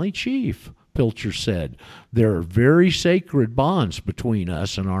family chief. Pilcher said, there are very sacred bonds between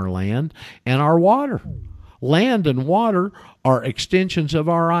us and our land and our water. Land and water are extensions of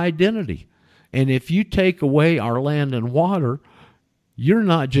our identity. And if you take away our land and water, you're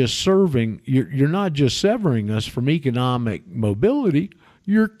not just severing us from economic mobility,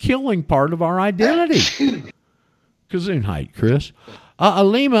 you're killing part of our identity. Gesundheit, Chris.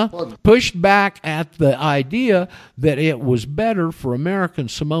 Alima pushed back at the idea that it was better for American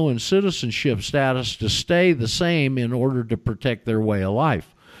Samoan citizenship status to stay the same in order to protect their way of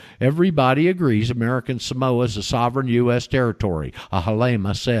life. Everybody agrees American Samoa is a sovereign U.S. territory,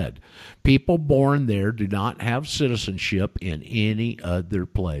 Ahalema said. People born there do not have citizenship in any other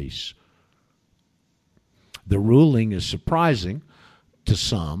place. The ruling is surprising to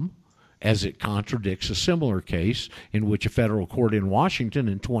some, as it contradicts a similar case in which a federal court in Washington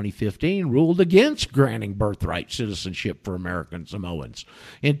in 2015 ruled against granting birthright citizenship for American Samoans.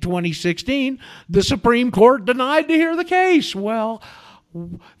 In 2016, the Supreme Court denied to hear the case. Well,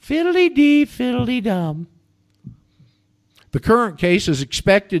 fiddly-dee, fiddly-dum. The current case is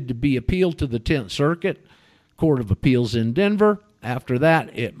expected to be appealed to the 10th Circuit Court of Appeals in Denver. After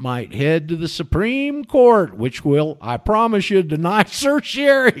that, it might head to the Supreme Court, which will, I promise you, deny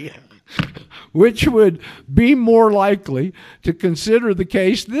certiorari, which would be more likely to consider the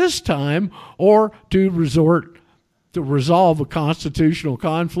case this time or to resort to resolve a constitutional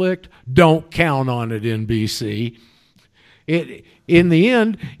conflict. Don't count on it, NBC. In the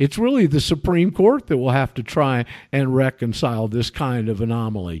end, it's really the Supreme Court that will have to try and reconcile this kind of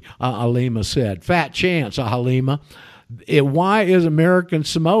anomaly, Halima said. Fat chance, Halima. Why is American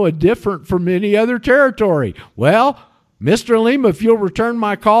Samoa different from any other territory? Well, Mr. Lima, if you'll return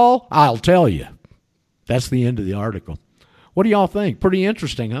my call, I'll tell you. That's the end of the article. What do y'all think? Pretty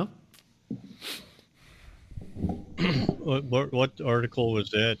interesting, huh? What article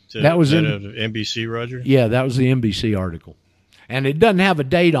was that? That was in NBC, Roger? Yeah, that was the NBC article. And it doesn't have a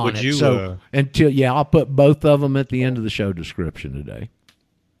date on it. So I'll put both of them at the end of the show description today.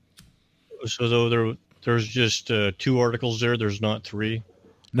 So though there's just 2 articles there, there's not 3?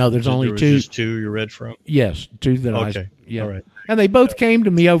 No, there's only there was 2. Just 2 you read from? Yes, 2 that okay. Yeah. All right. And they both came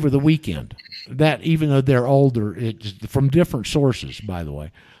to me over the weekend. That, even though they're older, it's from different sources, by the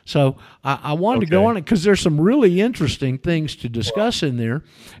way. So I wanted to go on it because there's some really interesting things to discuss in there.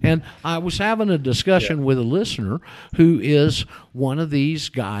 And I was having a discussion with a listener who is one of these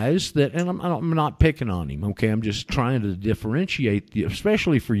guys that, and I'm not picking on him, okay? I'm just trying to differentiate,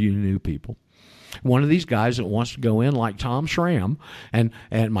 especially for you new people. One of these guys that wants to go in like Tom Schramm and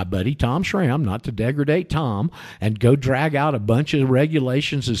my buddy Tom Schramm, not to degrade Tom, and go drag out a bunch of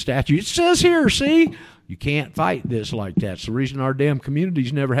regulations and statutes. It says here, see, you can't fight this like that. It's the reason our damn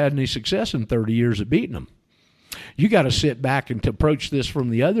community's never had any success in 30 years at beating them. You got to sit back and approach this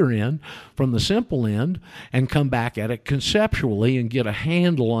from the other end, from the simple end, and come back at it conceptually and get a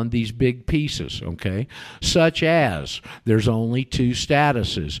handle on these big pieces, okay? Such as there's only 2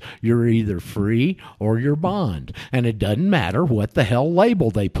 statuses. You're either free or you're bond. And it doesn't matter what the hell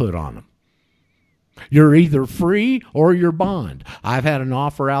label they put on them. You're either free or you're bond. I've had an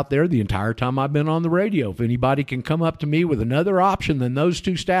offer out there the entire time I've been on the radio. If anybody can come up to me with another option than those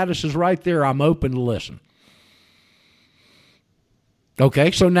 2 statuses right there, I'm open to listen.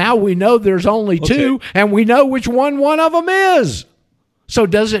 Okay, so now we know there's only 2, and we know which one of them is. So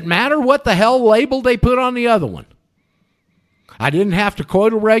does it matter what the hell label they put on the other one? I didn't have to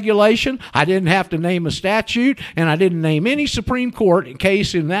quote a regulation, I didn't have to name a statute, and I didn't name any Supreme Court in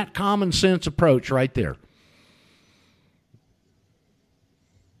case in that common sense approach right there.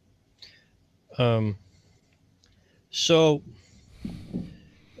 So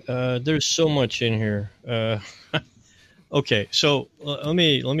there's so much in here. Okay, so let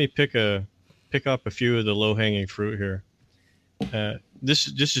me pick up a few of the low-hanging fruit here. This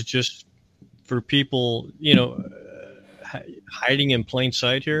is just for people, hiding in plain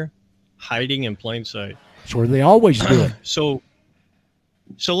sight here. Hiding in plain sight. That's where they always do it. So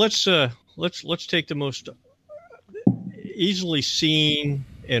let's take the most easily seen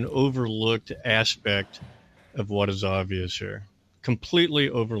and overlooked aspect of what is obvious here. Completely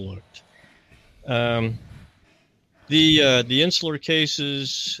overlooked. The insular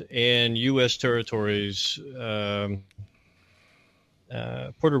cases and U.S. territories,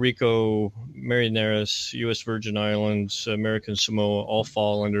 Puerto Rico, Marianeras, U.S. Virgin Islands, American Samoa, all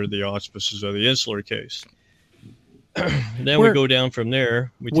fall under the auspices of the insular case. Then we go down from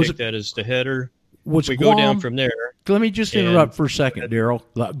there. We take that as the header. We go down from there. Let me just interrupt for a second, Daryl.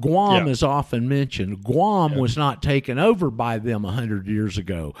 Guam is often mentioned. Guam was not taken over by them 100 years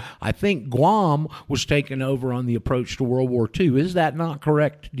ago. I think Guam was taken over on the approach to World War II. Is that not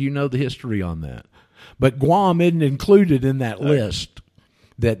correct? Do you know the history on that? But Guam isn't included in that list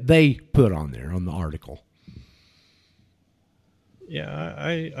that they put on there on the article. Yeah,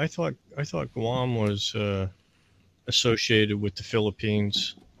 I thought Guam was associated with the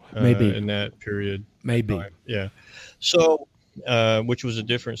Philippines. Maybe in that period. Maybe. Yeah. So, which was a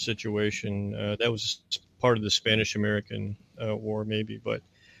different situation. That was part of the Spanish-American War, maybe. But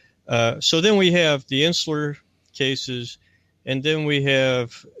so then we have the insular cases, and then we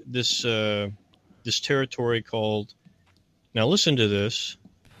have this territory called. Now listen to this: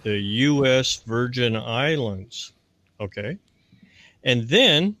 the U.S. Virgin Islands. Okay, and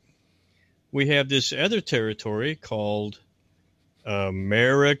then we have this other territory called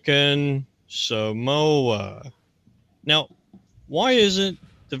American Samoa. Now, why isn't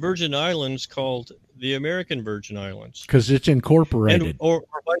the Virgin Islands called the American Virgin Islands? Because it's incorporated. Or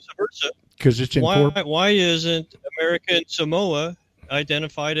vice versa. Because it's incorporated. Why isn't American Samoa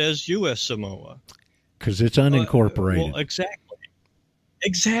identified as U.S. Samoa? Because it's unincorporated. Well,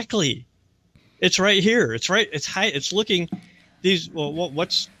 exactly. It's right here. It's right. It's high. It's looking. These. Well,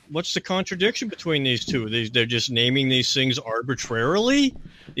 what's the contradiction between these two? They're just naming these things arbitrarily.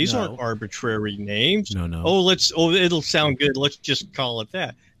 These aren't arbitrary names. No. It'll sound good. Let's just call it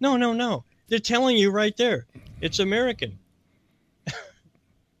that. No. They're telling you right there. It's American.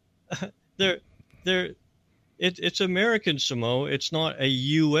 It's American Samoa. It's not a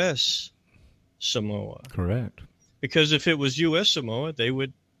U.S. Samoa. Correct. Because if it was U.S. Samoa, they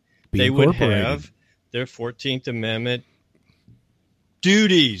would have their 14th Amendment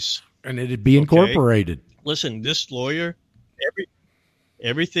duties, and it'd be incorporated. Listen, this lawyer,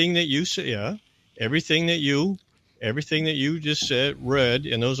 everything that you say, everything that you just read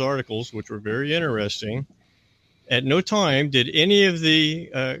in those articles, which were very interesting. At no time did any of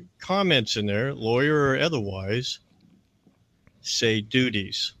the comments in there, lawyer or otherwise, say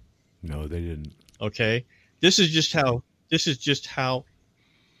duties. No, they didn't. Okay, this is just how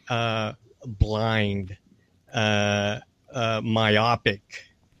blind, myopic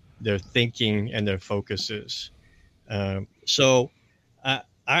their thinking and their focus is. So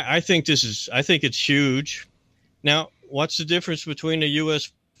I think it's huge. Now, what's the difference between the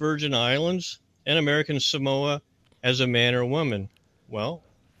U.S. Virgin Islands and American Samoa as a man or woman? Well,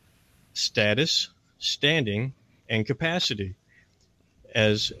 status, standing, and capacity.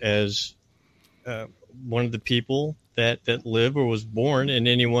 As one of the people that live or was born in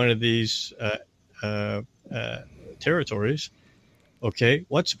any one of these territories. Okay,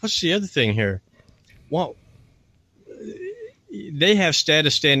 what's the other thing here? Well, they have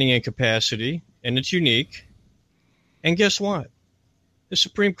status, standing, and capacity, and it's unique. And guess what? The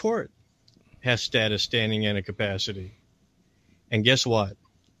Supreme Court has status, standing, and a capacity. And guess what?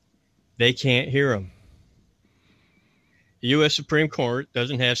 They can't hear them. The U.S. Supreme Court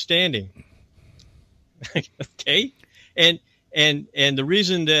doesn't have standing. Okay? And the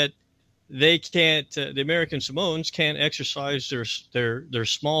reason that they can't, the American Samoans can't exercise their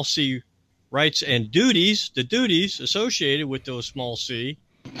small c rights and duties, the duties associated with those small c,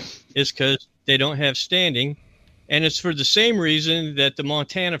 is because they don't have standing. And it's for the same reason that the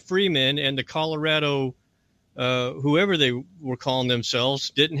Montana Freemen and the Colorado, whoever they were calling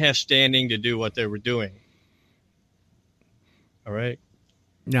themselves, didn't have standing to do what they were doing. All right?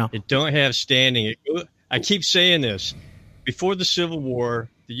 No. It don't have standing. I keep saying this. Before the Civil War,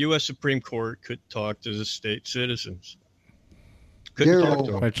 the U.S. Supreme Court could talk to the state citizens. Couldn't talk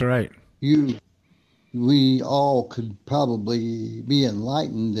to them. That's right. We all could probably be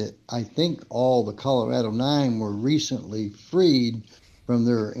enlightened that I think all the Colorado Nine were recently freed from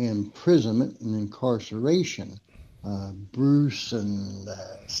their imprisonment and incarceration. Bruce and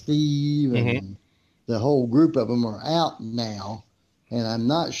Steve and the whole group of them are out now. And I'm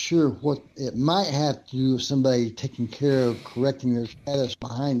not sure what it might have to do with somebody taking care of correcting their status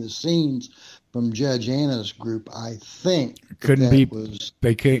behind the scenes from Judge Anna's group. I think they can't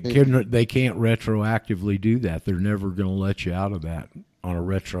retroactively do that. They're never going to let you out of that on a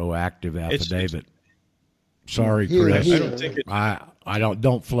retroactive affidavit. Sorry, Chris. I don't think I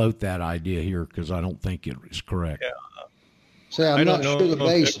don't float that idea here because I don't think it is correct. Yeah. So I'm not sure the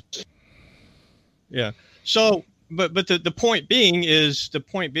basis. Yeah. So. But the point being is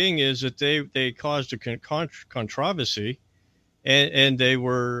that they caused a controversy, and they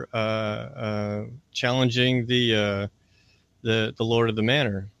were challenging the Lord of the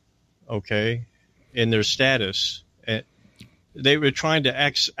Manor, okay, in their status. They were trying to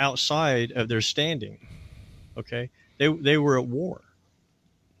act outside of their standing, okay. They were at war,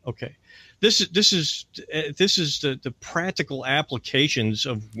 okay. This is the practical applications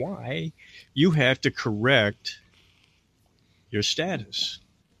of why you have to correct your status.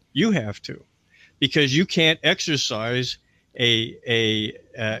 You have to, because you can't exercise in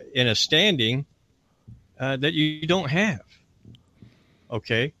a standing that you don't have.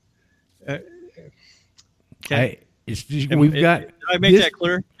 Okay. We've got. Did I make that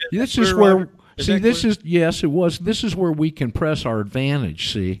clear? This is where. See, this is yes, it was. This is where we can press our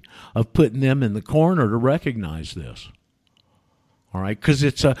advantage. See, of putting them in the corner to recognize this. All right, because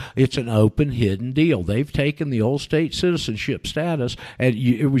it's an open, hidden deal. They've taken the old state citizenship status, and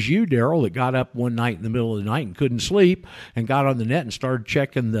it was you, Daryl, that got up one night in the middle of the night and couldn't sleep, and got on the net and started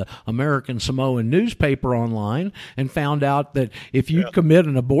checking the American Samoan newspaper online, and found out that if you commit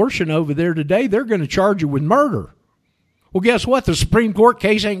an abortion over there today, they're going to charge you with murder. Well, guess what? The Supreme Court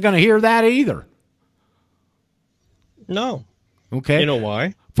case ain't going to hear that either. No. Okay. You know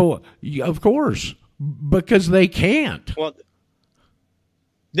why? Of course, because they can't. Well,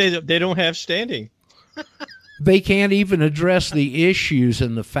 they don't have standing. They can't even address the issues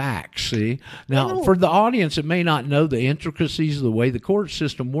and the facts, see? Now, for the audience that may not know the intricacies of the way the court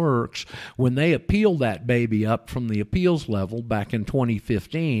system works, when they appeal that baby up from the appeals level back in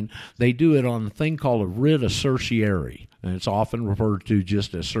 2015, they do it on a thing called a writ of certiorari, and it's often referred to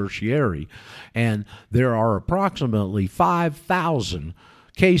just as certiorari. And there are approximately 5,000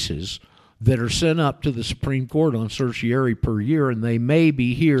 cases that are sent up to the Supreme Court on certiorari per year, and they may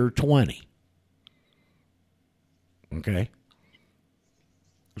be here 20. Okay,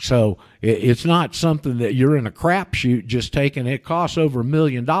 so it's not something that you're in a crapshoot just taking. It costs over $1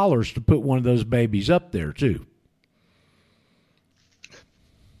 million to put one of those babies up there too.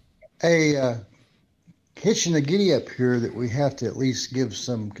 A hitching the giddy up here that we have to at least give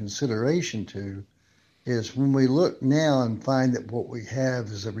some consideration to is when we look now and find that what we have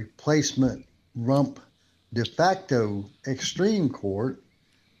is a replacement rump de facto extreme court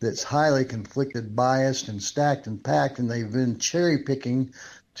that's highly conflicted, biased, and stacked and packed, and they've been cherry picking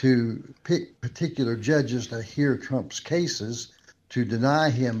to pick particular judges to hear Trump's cases to deny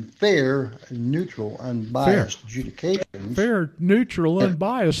him fair, neutral, unbiased adjudications. Fair, neutral,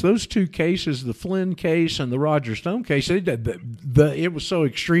 unbiased. Those two cases, the Flynn case and the Roger Stone case, it was so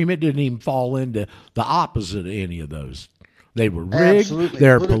extreme it didn't even fall into the opposite of any of those. They were rigged, Absolutely.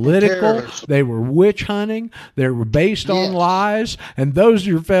 they're political, Terrorists. they were witch hunting, they were based on Yes. lies, and those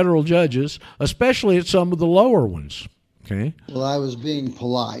are your federal judges, especially at some of the lower ones. Okay? Well, I was being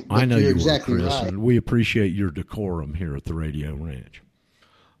polite. I know you're you exactly were, Chris, right. and we appreciate your decorum here at the Radio Ranch.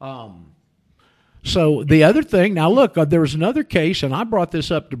 So the other thing, now look, there was another case, and I brought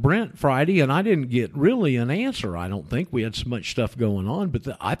this up to Brent Friday, and I didn't get really an answer. I don't think we had so much stuff going on,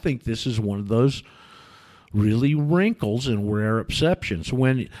 but I think this is one of those really wrinkles and rare exceptions.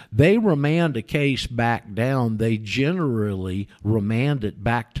 When they remand a case back down, they generally remand it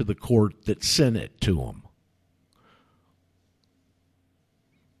back to the court that sent it to them.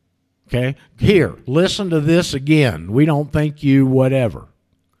 Okay? Here, listen to this again. We don't think you whatever.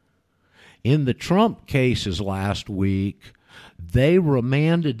 In the Trump cases last week, they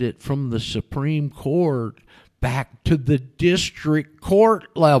remanded it from the Supreme Court back to the district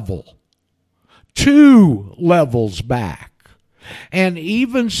court level. 2 levels back, and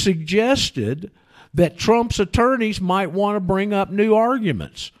even suggested that Trump's attorneys might want to bring up new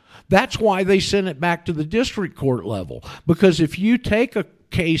arguments. That's why they sent it back to the district court level, because if you take a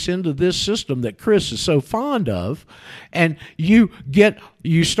case into this system that Chris is so fond of, and you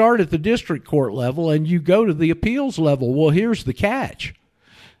start at the district court level and you go to the appeals level, well, here's the catch.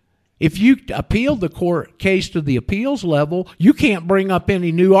 If you appeal the court case to the appeals level, you can't bring up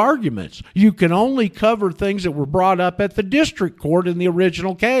any new arguments. You can only cover things that were brought up at the district court in the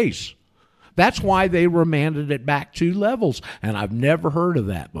original case. That's why they remanded it back 2 levels, and I've never heard of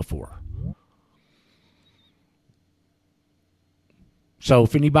that before. So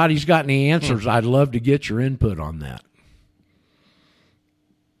if anybody's got any answers, I'd love to get your input on that.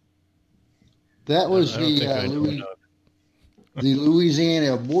 That was I don't think I know enough. the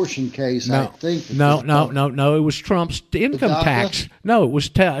Louisiana abortion case, I think. No. It was Trump's income DACA? tax. No, it was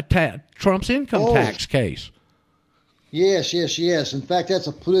Trump's income tax case. Yes. In fact, that's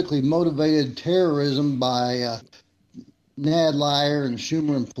a politically motivated terrorism by Nadler and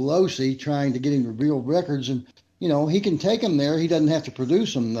Schumer and Pelosi trying to get him to reveal records. And, he can take them there. He doesn't have to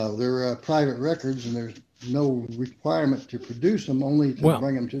produce them, though. They're private records, and there's no requirement to produce them, only to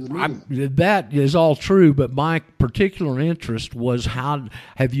bring them to the meeting. That is all true, but my particular interest was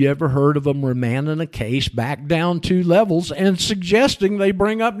have you ever heard of them remanding a case back down 2 levels and suggesting they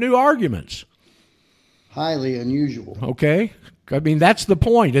bring up new arguments? Highly unusual. Okay? I mean, that's the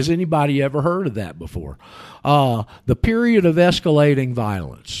point. Has anybody ever heard of that before? The period of escalating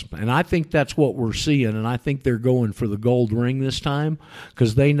violence. And I think that's what we're seeing, and I think they're going for the gold ring this time,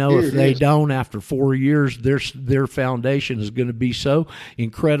 because they know if they don't, after 4 years, their foundation is going to be so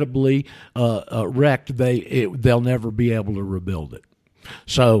incredibly wrecked, they'll never be able to rebuild it.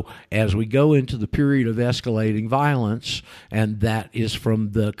 So as we go into the period of escalating violence, and that is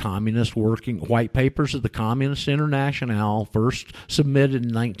from the Communist Working White Papers of the Communist Internationale, first submitted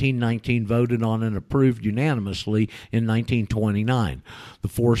in 1919, voted on and approved unanimously in 1929. The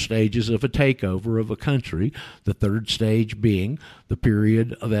 4 stages of a takeover of a country, the 3rd stage being the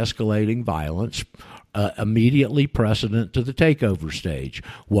period of escalating violence, immediately precedent to the takeover stage.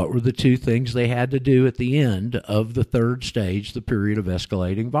 What were the 2 things they had to do at the end of the 3rd stage, the period of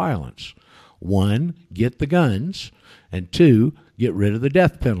escalating violence? 1, get the guns, and 2, get rid of the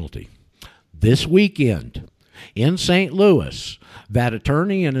death penalty. This weekend in St. Louis, that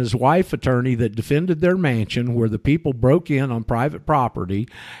attorney and his wife attorney that defended their mansion where the people broke in on private property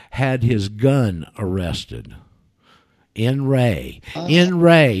had his gun arrested. In Ray.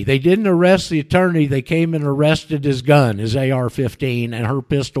 They didn't arrest the attorney. They came and arrested his gun, his AR-15, and her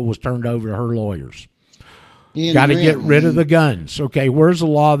pistol was turned over to her lawyers. Got to get rid of the guns. Okay, where's the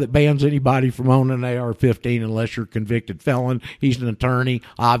law that bans anybody from owning an AR-15 unless you're a convicted felon? He's an attorney.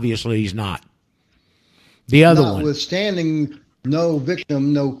 Obviously, he's not. The other one. Notwithstanding no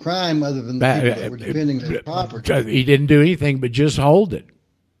victim, no crime other than the people that were defending their property. He didn't do anything but just hold it.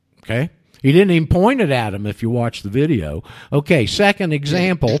 Okay? He didn't even point it at him if you watch the video. Okay, second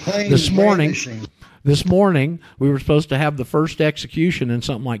example. This morning, we were supposed to have the first execution in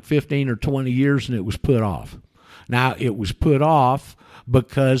something like 15 or 20 years, and it was put off. Now, it was put off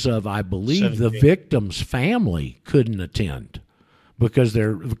because of, I believe, the victim's family couldn't attend because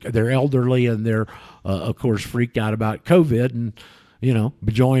they're elderly and they're, of course, freaked out about COVID and,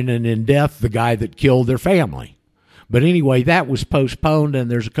 joining in death the guy that killed their family. But anyway, that was postponed, and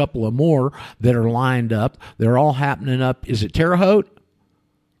there's a couple of more that are lined up. They're all happening up, is it Terre Haute?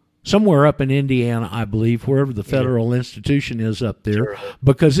 Somewhere up in Indiana, I believe, wherever the federal institution is up there,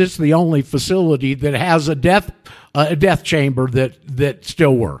 because it's the only facility that has a death chamber that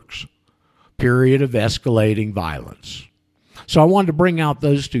still works. Period of escalating violence. So I wanted to bring out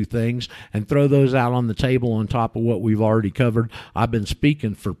those two things and throw those out on the table on top of what we've already covered. I've been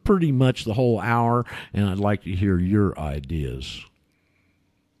speaking for pretty much the whole hour, and I'd like to hear your ideas.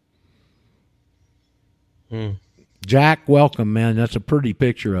 Jack, welcome, man. That's a pretty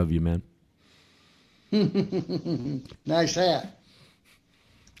picture of you, man. Nice hat.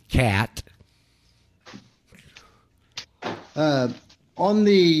 Cat. On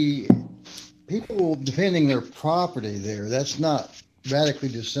the people defending their property there, that's not radically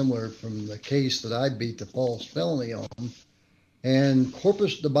dissimilar from the case that I beat the false felony on. And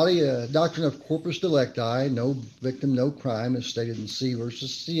the doctrine of corpus delicti, no victim, no crime, is stated in C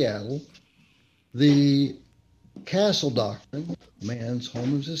versus Seattle. The castle doctrine, man's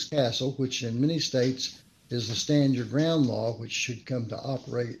home is his castle, which in many states is the stand your ground law, which should come to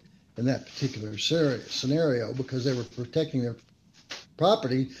operate in that particular scenario because they were protecting their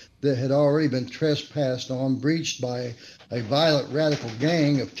property that had already been trespassed on, breached by a violent radical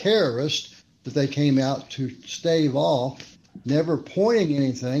gang of terrorists that they came out to stave off, never pointing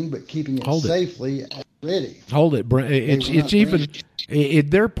anything but keeping it safely ready. Hold it, Brent. It's even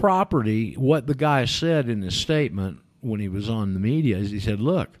their property. What the guy said in his statement when he was on the media is he said,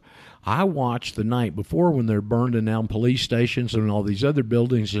 look, I watched the night before when they're burning down police stations and all these other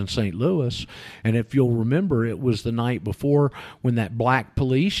buildings in St. Louis. And if you'll remember, it was the night before when that black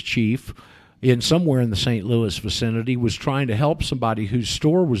police chief somewhere in the St. Louis vicinity was trying to help somebody whose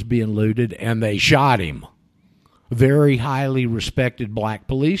store was being looted, and they shot him. Very highly respected black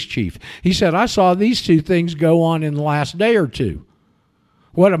police chief. He said, I saw these two things go on in the last day or two.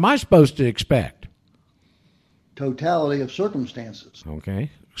 What am I supposed to expect? Totality of circumstances. Okay.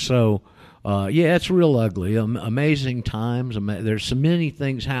 So, it's real ugly. Amazing times. There's so many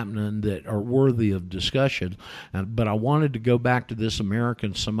things happening that are worthy of discussion. But I wanted to go back to this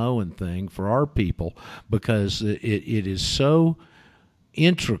American Samoan thing for our people because it is so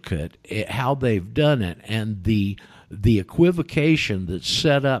intricate how they've done it, and the equivocation that's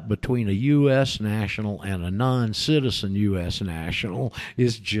set up between a U.S. national and a non-citizen U.S. national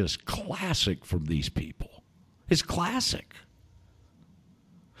is just classic from these people. It's classic.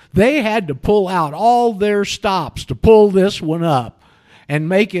 They had to pull out all their stops to pull this one up and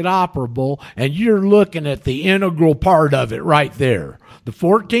make it operable, and you're looking at the integral part of it right there. The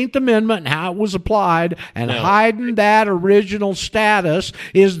 14th Amendment and how it was applied, and hiding that original status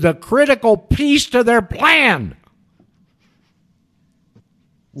is the critical piece to their plan.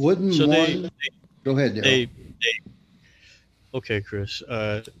 Go ahead, Darryl. Okay, Chris.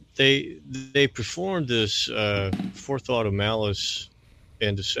 They performed this forethought of malice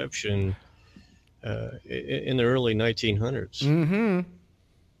and deception in the early 1900s. Mm-hmm.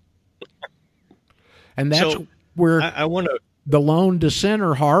 And that's where I want to. The lone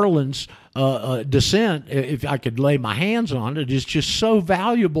dissenter, Harlan's dissent, if I could lay my hands on it, is just so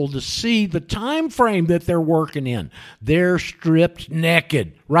valuable to see the time frame that they're working in. They're stripped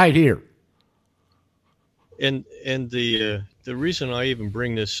naked right here. And the reason I even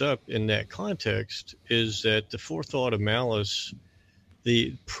bring this up in that context is that the forethought of malice,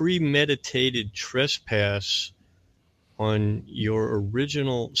 the premeditated trespass on your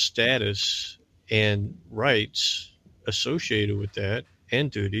original status and rights associated with that and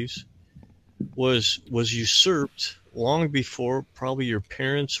duties was usurped long before probably your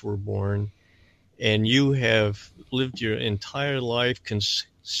parents were born, and you have lived your entire life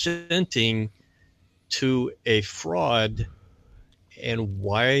consenting to a fraud. And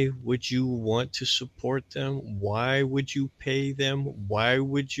why would you want to support them? Why would you pay them? Why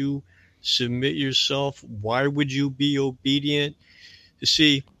would you submit yourself? Why would you be obedient? You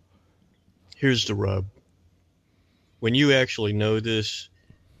see, here's the rub. When you actually know this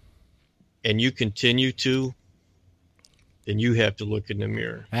and you continue to, then you have to look in the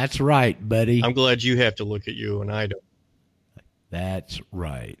mirror. That's right, buddy. I'm glad you have to look at you and I don't. That's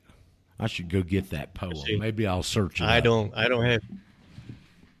right. I should go get that poem. See, Maybe I'll search it I up. don't have.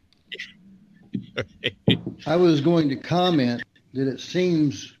 I was going to comment that it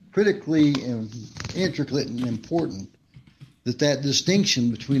seems critically and intricate and important that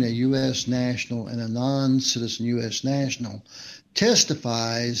distinction between a U.S. national and a non-citizen U.S. national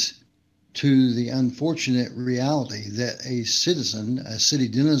testifies to the unfortunate reality that a citizen, a city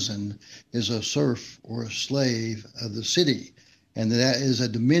denizen, is a serf or a slave of the city, and that is a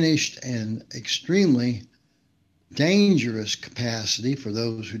diminished and extremely dangerous capacity for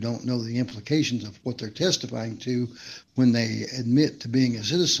those who don't know the implications of what they're testifying to when they admit to being a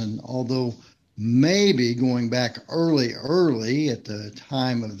citizen, although maybe going back early at the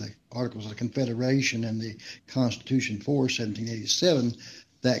time of the Articles of Confederation and the Constitution for 1787,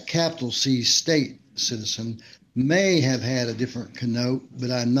 that capital C state citizen may have had a different connote,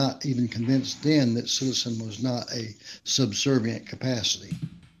 but I'm not even convinced then that citizen was not a subservient capacity.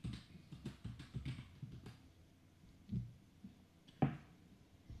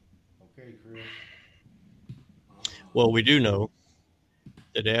 Well, we do know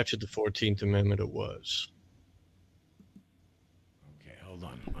that after the 14th Amendment it was. Okay, hold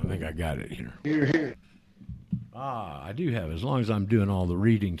on. I think I got it here. Here. I do have, as long as I'm doing all the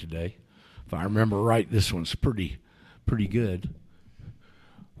reading today. If I remember right, this one's pretty good.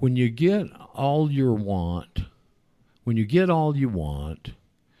 When you get all you want,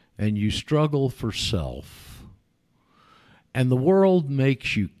 and you struggle for self, and the world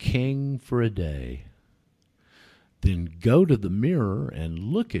makes you king for a day, then go to the mirror and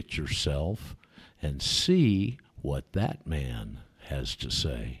look at yourself and see what that man has to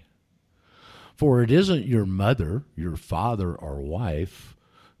say. For it isn't your mother, your father, or wife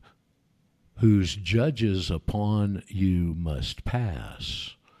whose judges upon you must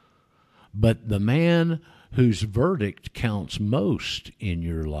pass, but the man whose verdict counts most in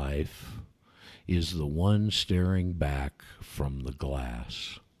your life is the one staring back from the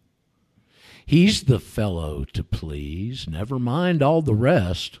glass. He's the fellow to please, never mind all the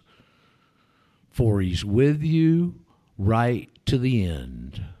rest, for he's with you right to the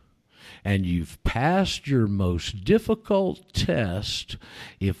end. And you've passed your most difficult test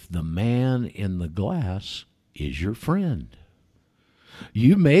if the man in the glass is your friend.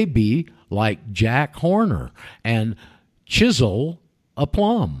 You may be like Jack Horner and chisel a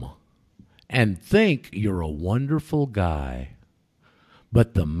plum and think you're a wonderful guy.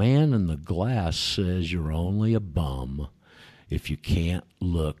 But the man in the glass says you're only a bum if you can't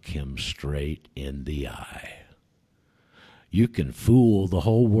look him straight in the eye. You can fool the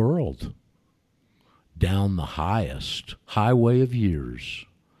whole world down the highest highway of years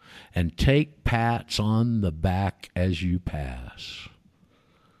and take pats on the back as you pass.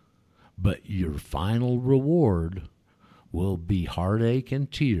 But your final reward will be heartache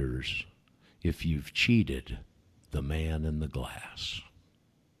and tears if you've cheated the man in the glass.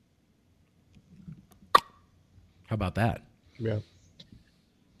 How about that? Yeah.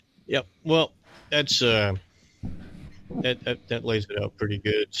 Yep. Well, that's that lays it out pretty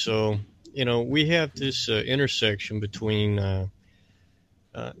good. So, we have this intersection between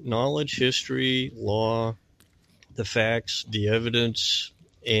knowledge, history, law, the facts, the evidence,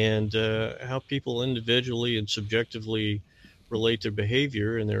 and how people individually and subjectively relate their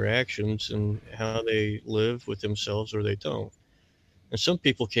behavior and their actions and how they live with themselves or they don't. And some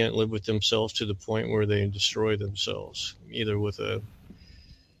people can't live with themselves to the point where they destroy themselves, either with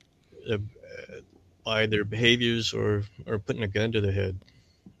by their behaviors or putting a gun to the head.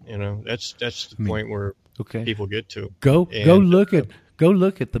 That's the point where people get to. Go look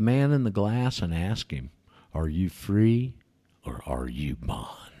at the man in the glass and ask him, are you free or are you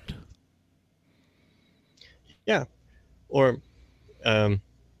bond? Yeah. Or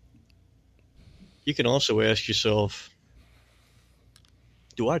you can also ask yourself,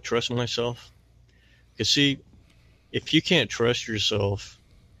 do I trust myself? Because see, if you can't trust yourself,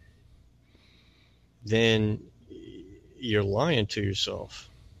 then you're lying to yourself.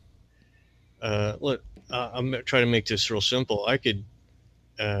 Look, I'm trying to make this real simple. I'd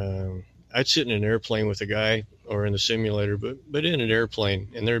sit in an airplane with a guy or in the simulator, but in an airplane,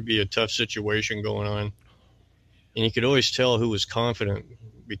 and there'd be a tough situation going on. And you could always tell who was confident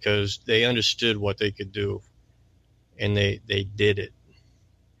because they understood what they could do, and they did it.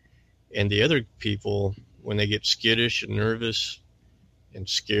 And the other people, when they get skittish and nervous and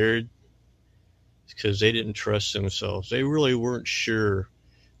scared, because they didn't trust themselves. They really weren't sure.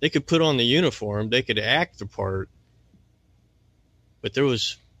 They could put on the uniform, they could act the part, but there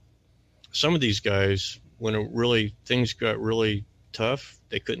was some of these guys, when things got really tough,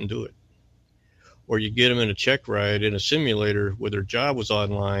 they couldn't do it. Or you get them in a check ride in a simulator where their job was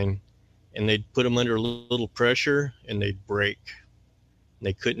online, and they'd put them under a little pressure and they'd break.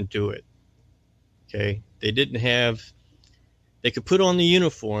 They couldn't do it. Okay, they could put on the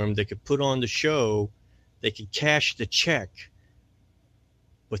uniform, they could put on the show, they could cash the check,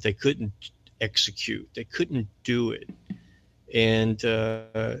 but they couldn't execute. They couldn't do it. And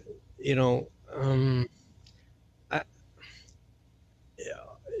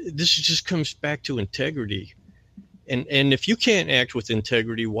this just comes back to integrity. And if you can't act with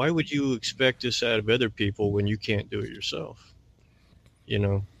integrity, why would you expect this out of other people when you can't do it yourself?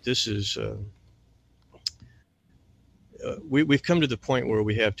 This is we've come to the point where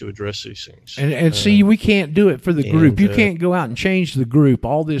we have to address these things. And see, we can't do it for the group. You can't go out and change the group.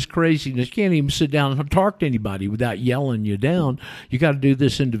 All this craziness. You can't even sit down and talk to anybody without yelling you down. You got to do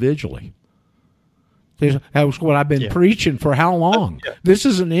this individually. That was what I've been preaching for how long? This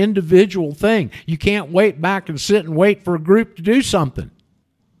is an individual thing. You can't wait back and sit and wait for a group to do something,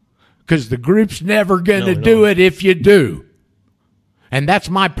 because the group's never going to do it if you do. And that's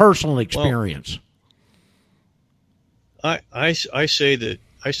my personal experience. Well, I say that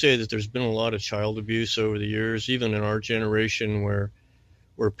there's been a lot of child abuse over the years, even in our generation, where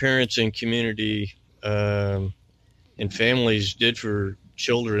parents and community and families did for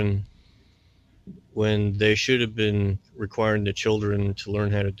children when they should have been requiring the children to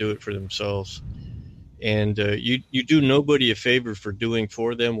learn how to do it for themselves. And you do nobody a favor for doing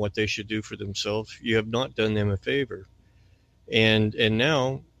for them what they should do for themselves. You have not done them a favor. And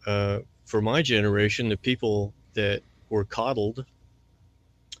now, for my generation, the people that were coddled,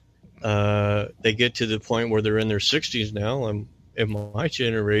 they get to the point where they're in their 60s now. I'm in my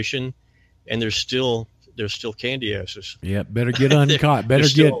generation, and they're still candy asses. Yeah, better get uncaught. Better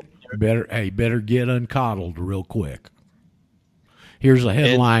get uncoddled real quick. Here's a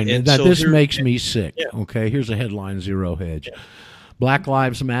headline. This makes me sick. Yeah. Okay, here's a headline, Zero Hedge. Yeah. Black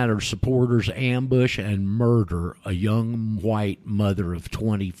Lives Matter supporters ambush and murder a young white mother of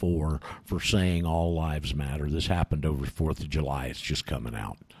 24 for saying all lives matter. This happened over the 4th of July. It's just coming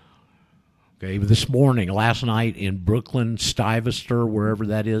out. Okay, last night in Brooklyn, Stuyvesant, wherever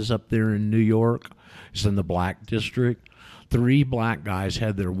that is up there in New York, it's in the Black District. 3 black guys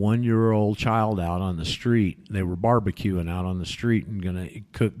had their 1-year-old child out on the street. They were barbecuing out on the street and going to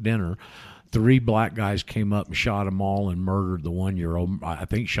cook dinner. 3 black guys came up and shot them all and murdered the 1-year-old. I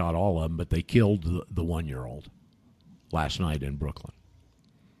think shot all of them, but they killed the 1-year-old last night in Brooklyn.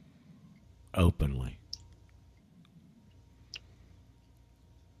 Openly.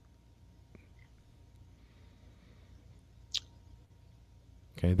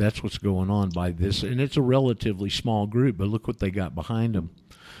 Okay, that's what's going on by this. And it's a relatively small group, but look what they got behind them.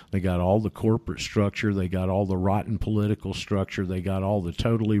 They got all the corporate structure. They got all the rotten political structure. They got all the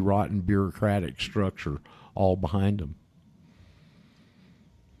totally rotten bureaucratic structure all behind them.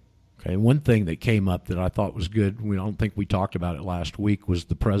 Okay, one thing that came up that I thought was good, I don't think we talked about it last week, was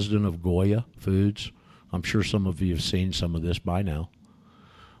the president of Goya Foods. I'm sure some of you have seen some of this by now.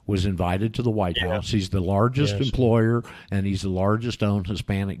 Was invited to the White House. He's the largest employer, and he's the largest owned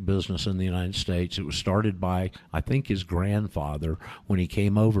Hispanic business in the United States. It was started by, I think, his grandfather when he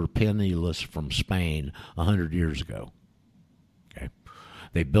came over penniless from Spain 100 years ago. Okay,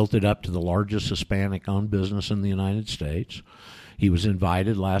 they built it up to the largest Hispanic-owned business in the United States. He was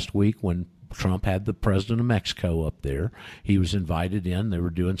invited last week when Trump had the president of Mexico up there. He was invited in. They were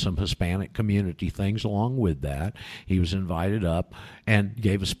doing some Hispanic community things along with that. He was invited up and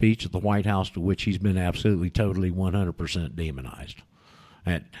gave a speech at the White House to which he's been absolutely, totally, 100% demonized.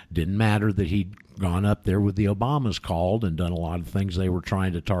 It didn't matter that he'd gone up there with the Obamas called and done a lot of things they were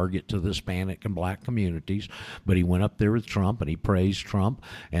trying to target to the Hispanic and black communities, but he went up there with Trump and he praised Trump,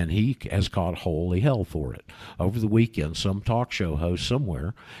 and he has caught holy hell for it. Over the weekend, some talk show host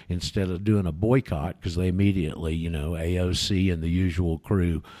somewhere, instead of doing a boycott, because they immediately, AOC and the usual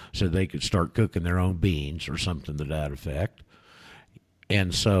crew said they could start cooking their own beans or something to that effect.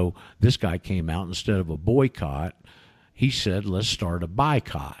 And so this guy came out, instead of a boycott, he said, let's start a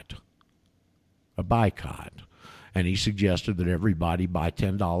boycott. And he suggested that everybody buy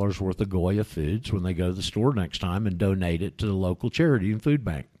 $10 worth of Goya foods when they go to the store next time and donate it to the local charity and food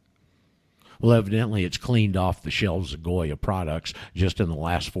bank. Well, evidently it's cleaned off the shelves of Goya products just in the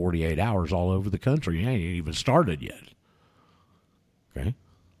last 48 hours all over the country. It ain't even started yet. Okay?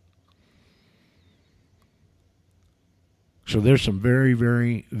 So there's some very,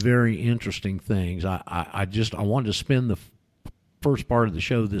 very, very interesting things. I wanted to spend the first part of the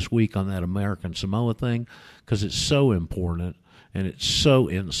show this week on that American Samoa thing because it's so important and it's so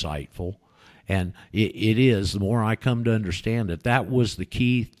insightful. And it is, the more I come to understand it, that was the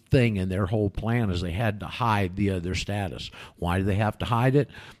key thing in their whole plan is they had to hide the other status. Why do they have to hide it?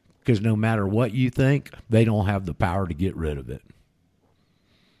 Because no matter what you think, they don't have the power to get rid of it.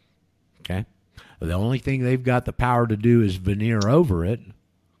 Okay? The only thing they've got the power to do is veneer over it.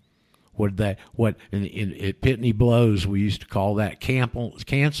 At Pitney Blows, we used to call that cancel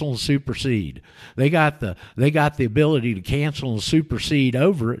and supersede. They got the ability to cancel and supersede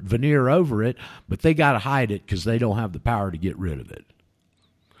over it, veneer over it, but they got to hide it because they don't have the power to get rid of it.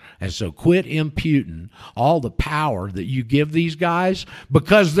 And so quit imputing all the power that you give these guys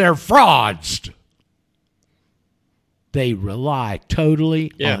because they're frauds. They rely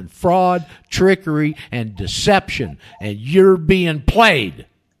totally on fraud, trickery, and deception, and you're being played.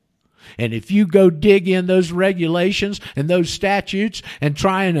 And if you go dig in those regulations and those statutes and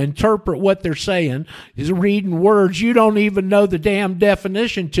try and interpret what they're saying, is reading words you don't even know the damn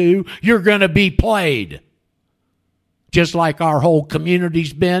definition to, you're going to be played. Just like our whole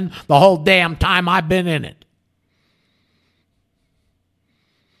community's been the whole damn time I've been in it.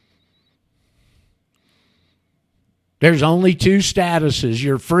 There's only two statuses.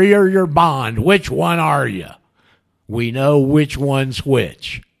 You're free or you're bond. Which one are you? We know which one's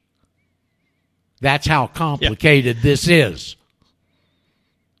which. That's how complicated this is.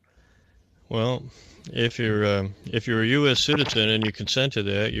 Well, if you're a U.S. citizen and you consent to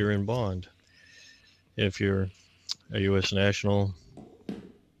that, you're in bond. If you're a U.S. national,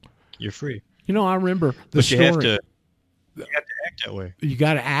 you're free. You know, I remember the story. You have to act that way. You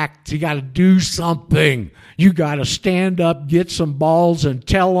got to act. You got to do something. You got to stand up, get some balls, and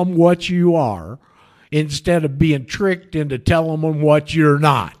tell them what you are, instead of being tricked into telling them what you're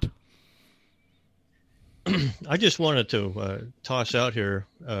not. I just wanted to toss out here.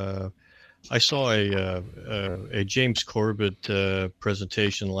 I saw a James Corbett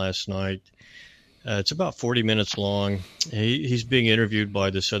presentation last night. It's about 40 minutes long. He's being interviewed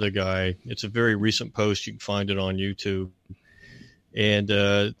by this other guy. It's a very recent post. You can find it on YouTube. And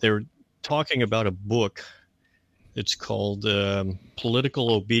they were talking about a book. It's called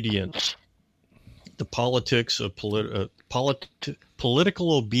Political Obedience, The Politics of Political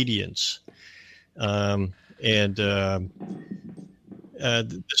Obedience. This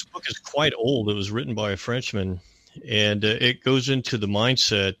book is quite old. It was written by a Frenchman, and it goes into the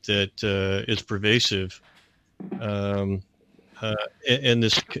mindset that is pervasive in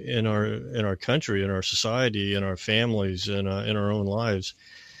our country, in our society, in our families, in our own lives,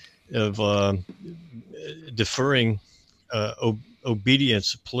 of deferring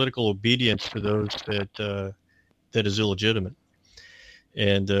obedience, political obedience to those that is illegitimate,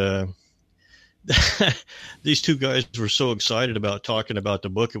 and. These two guys were so excited about talking about the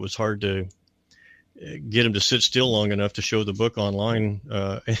book, it was hard to get them to sit still long enough to show the book online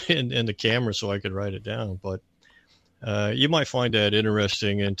in the camera so I could write it down. But you might find that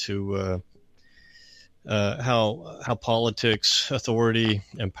interesting into how politics, authority,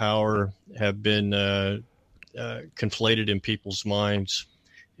 and power have been conflated in people's minds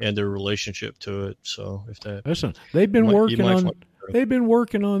and their relationship to it. So if that, listen, they've been working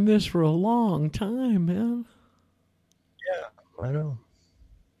on this for a long time, man. Yeah, I know.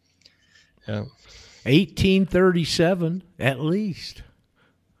 Yeah. 1837, at least.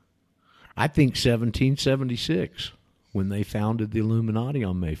 I think 1776, when they founded the Illuminati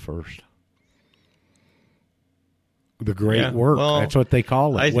on May 1st. The Great Work, that's what they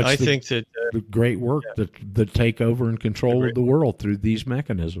call it. I think that... the Great Work, the takeover and control of the world through these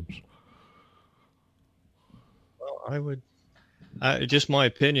mechanisms. Well, just my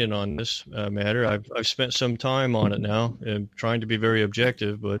opinion on this matter. I've spent some time on it now, and trying to be very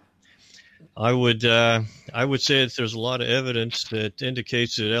objective. But I would say that there's a lot of evidence that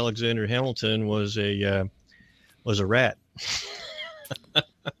indicates that Alexander Hamilton was a rat,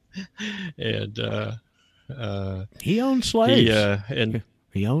 and he owned slaves.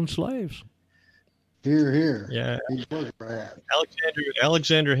 He owned slaves. Here. Yeah. He was a rat.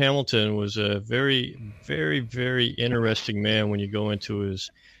 Alexander Hamilton was a very, very, very interesting man when you go into his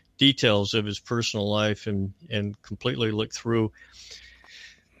details of his personal life and completely look through.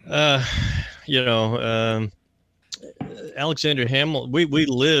 Alexander Hamilton, we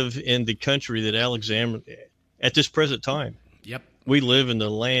live in the country that Alexander, at this present time, Yep. we live in the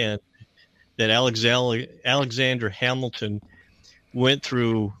land that Alexander Hamilton went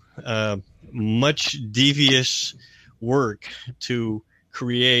through much devious work to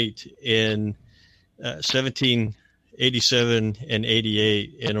create in 1787 and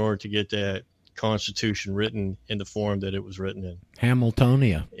 88 in order to get that Constitution written in the form that it was written in.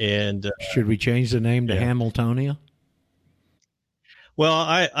 Hamiltonia. And Should we change the name to Hamiltonia? well,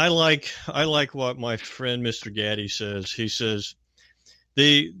 I like what my friend Mr. Gaddy says. He says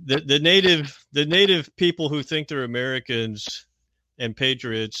the native people who think they're Americans and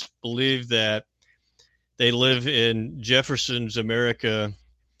patriots believe that they live in Jefferson's America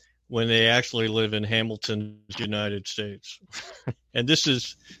when they actually live in Hamilton's United States. And this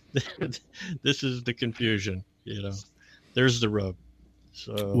is the confusion, There's the rub.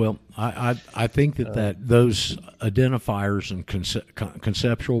 So Well, I think that those identifiers and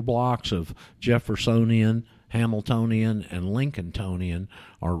conceptual blocks of Jeffersonian, Hamiltonian, and Lincolntonian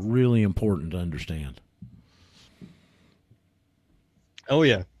are really important to understand. Oh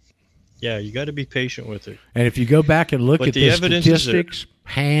yeah. Yeah, you got to be patient with it. And if you go back and look But at the the evidence is statistics,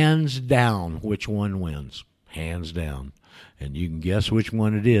 hands down, which one wins? Hands down. And you can guess which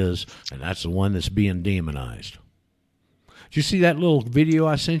one it is, and that's the one that's being demonized. Did you see that little video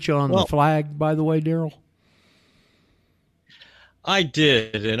I sent you on the flag, by the way, Daryl? I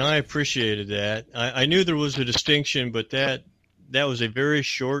did, and I appreciated that. I knew there was a distinction, but that was a very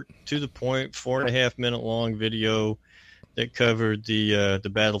short, to the point, 4.5 minute long video that covered the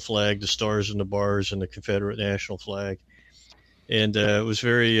battle flag, the stars and the bars, and the Confederate national flag, and it was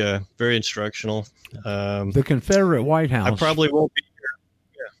very very instructional. The Confederate White House. I probably won't be here.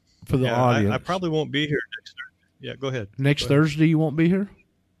 For the audience, I probably won't be here next Thursday. Yeah, go ahead. Next Thursday, you won't be here?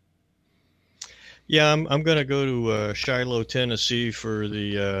 Yeah, I'm going to go to Shiloh, Tennessee for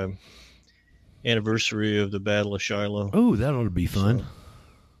the anniversary of the Battle of Shiloh. Oh, that ought to be fun.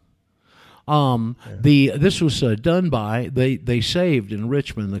 This was done by they saved in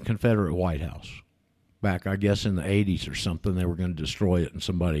Richmond the Confederate White House back, I guess, in the 80s or something. They were going to destroy it, and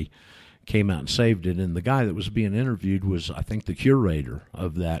somebody came out and saved it. And the guy that was being interviewed was, I think, the curator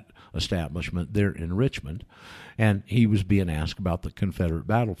of that establishment there in Richmond, and he was being asked about the Confederate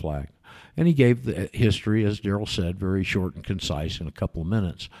battle flag. And he gave the history, as Daryl said, very short and concise in a couple of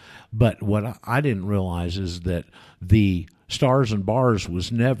minutes. But what I didn't realize is that the stars and bars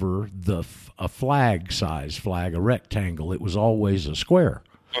was never a flag-size flag, a rectangle. It was always a square.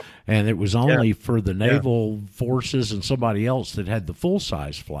 And it was only for the naval forces and somebody else that had the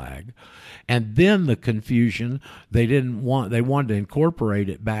full-size flag. And then the confusion, they wanted to incorporate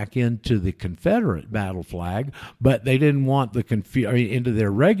it back into the Confederate battle flag, but they didn't want into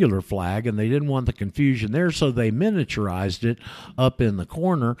their regular flag, and they didn't want the confusion there, so they miniaturized it up in the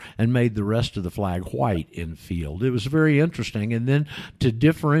corner and made the rest of the flag white in field. It was very interesting. And then to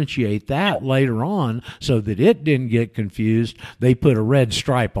differentiate that later on so that it didn't get confused, they put a red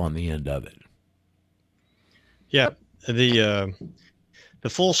stripe on the end of it. Yeah, the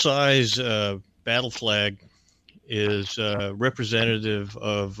full-size battle flag is representative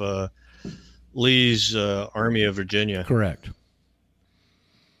of Lee's Army of Virginia. Correct.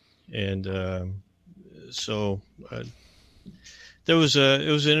 And so it was an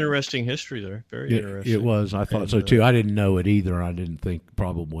interesting history there. Very interesting. It was. I thought so too. I didn't know it either. I didn't think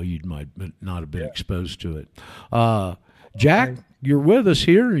probably you might not have been exposed to it. Jack, you're with us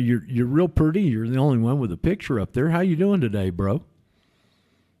here. You're real pretty. You're the only one with a picture up there. How you doing today, bro?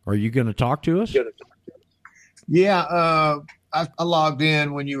 Are you going to talk to us? Yeah, I logged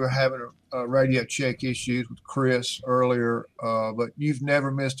in when you were having a radio check issues with Chris earlier, but you've never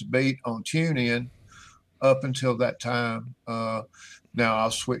missed a beat on TuneIn up until that time. Now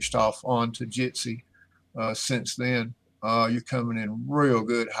I've switched off on to Jitsi since then. You're coming in real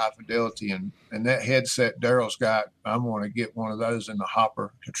good high fidelity, and that headset Daryl's got, I'm going to get one of those in the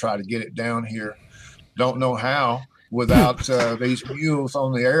hopper to try to get it down here. Don't know how, without these mules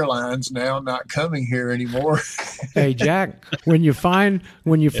on the airlines now not coming here anymore. Hey, Jack, when you find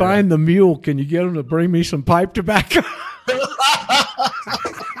the mule, can you get him to bring me some pipe tobacco?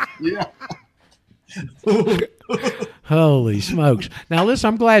 Yeah. Holy smokes. Now, listen,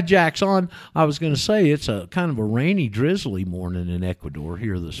 I'm glad Jack's on. I was going to say it's a kind of a rainy, drizzly morning in Ecuador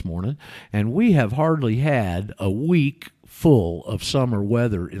here this morning, and we have hardly had a week full of summer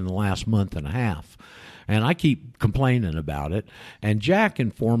weather in the last month and a half. And I keep complaining about it. And Jack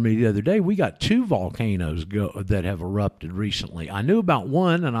informed me the other day we got 2 volcanoes that have erupted recently. I knew about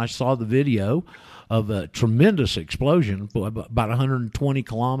one, and I saw the video of a tremendous explosion about 120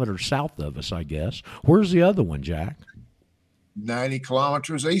 kilometers south of us, I guess. Where's the other one, Jack? 90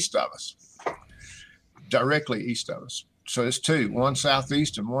 kilometers east of us, directly east of us. So it's two, one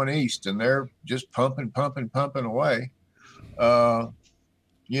southeast and one east, and they're just pumping away.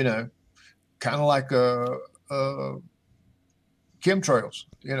 You know, kind of like chemtrails,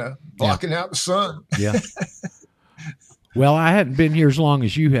 you know, blocking out the sun. Yeah. Well, I hadn't been here as long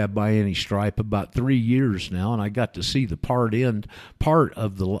as you have by any stripe, about 3 years now, and I got to see the part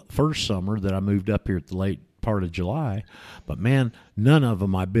of the first summer that I moved up here at the late part of July. But man, none of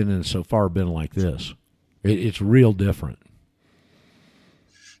them I've been in so far been like this. It's real different.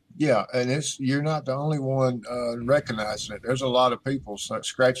 Yeah, and you're not the only one recognizing it. There's a lot of people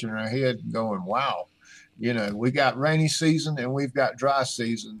scratching their head and going, wow, you know, we got rainy season and we've got dry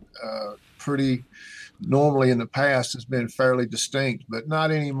season. Pretty normally in the past has been fairly distinct, but not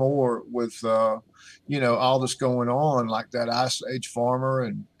anymore with, you know, all that's going on, like that Ice Age farmer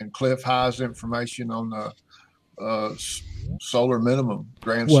and Cliff High's information on the solar minimum,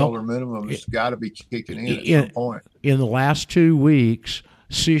 solar minimum has got to be kicking in at some point. In the last 2 weeks,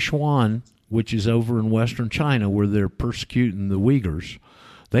 Sichuan, which is over in western China where they're persecuting the Uyghurs,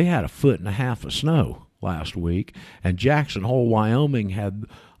 they had 1.5 feet of snow last week, and Jackson Hole, Wyoming had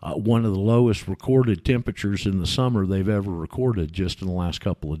one of the lowest recorded temperatures in the summer they've ever recorded just in the last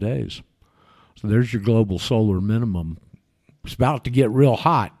couple of days. So there's your global solar minimum. It's about to get real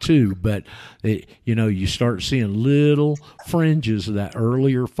hot too, but you know, you start seeing little fringes of that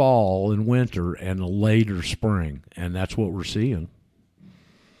earlier fall and winter and a later spring, and that's what we're seeing.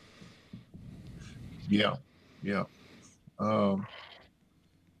 Yeah.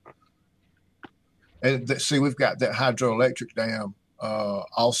 And see, we've got that hydroelectric dam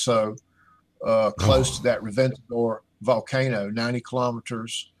also close to that Reventador volcano, 90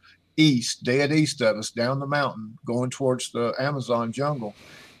 kilometers east, dead east of us, down the mountain, going towards the Amazon jungle.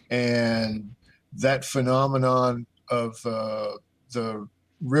 And that phenomenon of the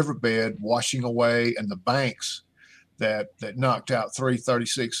riverbed washing away and the banks that knocked out 3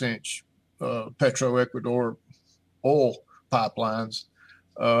 36-inch Petro-Ecuador oil pipelines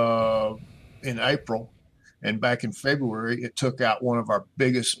in April, and back in February, it took out one of our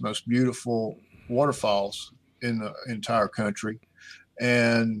biggest, most beautiful waterfalls in the entire country,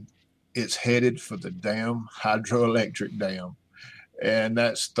 and it's headed for the damn hydroelectric dam, and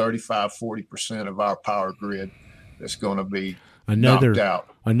that's 35-40% of our power grid that's going to be knocked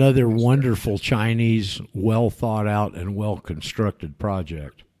out. Another wonderful Chinese, well thought out and well constructed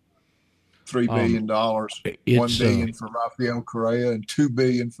project. $3 billion, $1 billion for Rafael Correa, and $2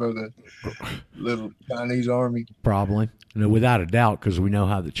 billion for the little Chinese army. Probably, without a doubt, because we know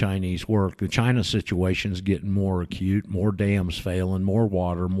how the Chinese work. The China situation is getting more acute, more dams failing, more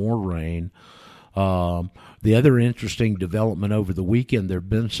water, more rain. The other interesting development over the weekend, there have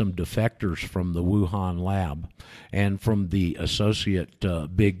been some defectors from the Wuhan lab and from the associate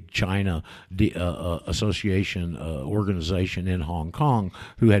big China association organization in Hong Kong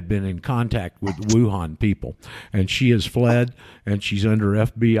who had been in contact with Wuhan people. And she has fled, and she's under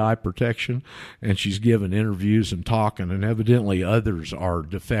FBI protection, and she's given interviews and talking, and evidently others are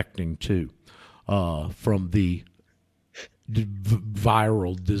defecting too from the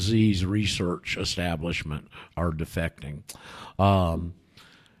viral disease research establishment are defecting.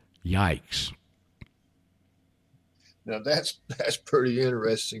 Yikes. Now that's pretty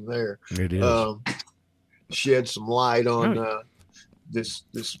interesting there. It is. Shed some light on this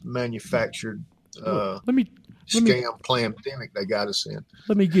manufactured scam pandemic they got us in.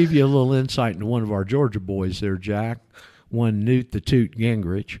 Let me give you a little insight into one of our Georgia boys there, Jack. One Newt the Toot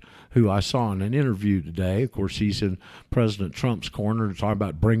Gingrich, who I saw in an interview today. Of course, he's in President Trump's corner to talk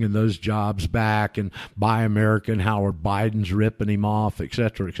about bringing those jobs back and Buy America and how Biden's ripping him off, et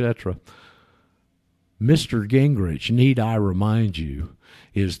cetera, et cetera. Mr. Gingrich, need I remind you,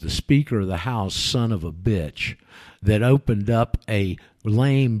 is the Speaker of the House, son of a bitch, that opened up a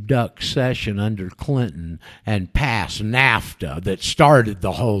lame duck session under Clinton and passed NAFTA that started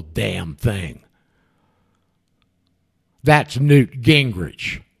the whole damn thing. That's Newt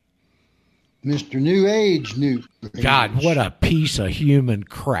Gingrich. Mr. New Age Newt Gingrich. God, what a piece of human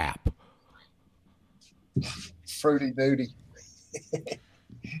crap. Fruity duty.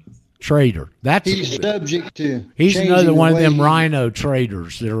 Traitor. He's subject to. He's another one of them he, rhino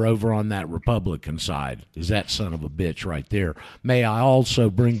traitors that are over on that Republican side. Is that son of a bitch right there? May I also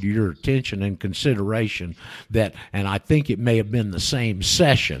bring to your attention and consideration that, and I think it may have been the same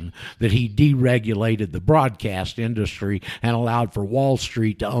session, that he deregulated the broadcast industry and allowed for Wall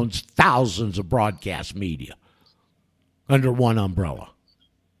Street to own thousands of broadcast media under one umbrella.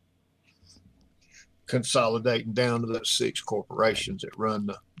 consolidating down to those 6 corporations that run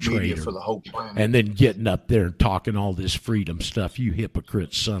the media Traitor. for the whole planet. And then getting up there and talking all this freedom stuff. You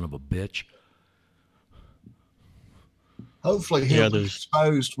hypocrite son of a bitch. Hopefully, Yeah, him there's-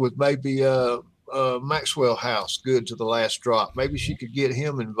 exposed with maybe Maxwell House, good to the last drop. Maybe she could get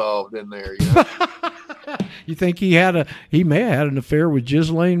him involved in there. You know? You think he may have had an affair with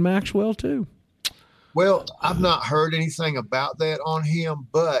Ghislaine Maxwell too? Well, I've not heard anything about that on him,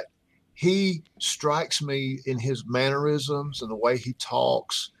 but he strikes me in his mannerisms and the way he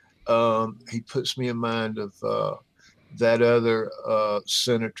talks. He puts me in mind of that other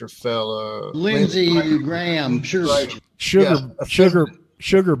senator fella, Lindsey Graham, sure.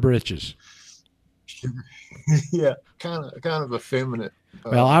 Sugar britches. Yeah, kind of effeminate.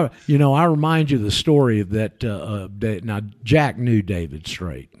 Well, I remind you of the story that now Jack knew David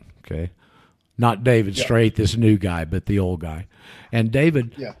Strait, okay, not David Strait, this new guy, but the old guy, and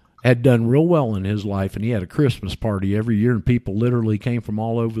David had done real well in his life, and he had a Christmas party every year, and people literally came from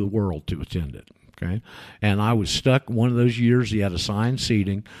all over the world to attend it. Okay, and I was stuck one of those years. He had assigned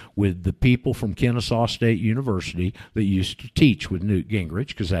seating with the people from Kennesaw State University that used to teach with Newt Gingrich,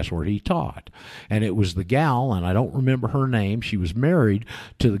 because that's where he taught. And it was the gal, and I don't remember her name. She was married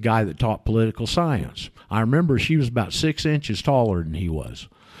to the guy that taught political science. I remember she was about 6 inches taller than he was.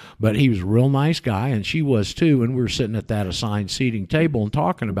 But he was a real nice guy, and she was too, and we were sitting at that assigned seating table and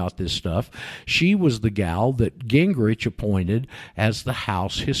talking about this stuff. She was the gal that Gingrich appointed as the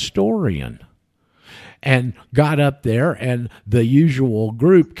House historian. And got up there, and the usual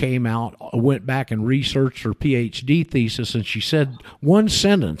group came out, went back and researched her PhD thesis, and she said one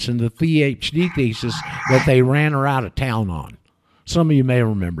sentence in the PhD thesis that they ran her out of town on. Some of you may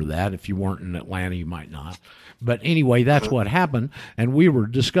remember that. If you weren't in Atlanta, you might not. But anyway, that's what happened, and we were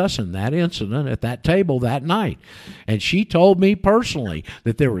discussing that incident at that table that night. And she told me personally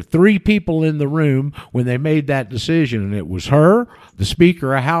that there were 3 people in the room when they made that decision, and it was her, the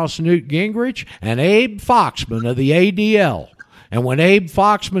Speaker of House Newt Gingrich, and Abe Foxman of the ADL. And when Abe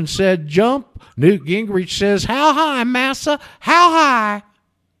Foxman said jump, Newt Gingrich says, "How high, massa? How high?"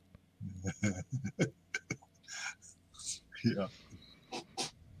 Yeah.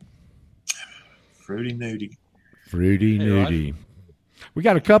 Fruity Nudie. Fruity Nudie. We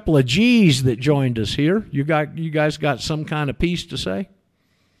got a couple of G's that joined us here. You guys got some kind of piece to say?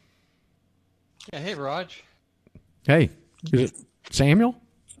 Yeah, hey, Raj. Hey, is it Samuel?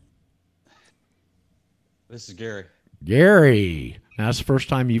 This is Gary. Gary. Now, that's the first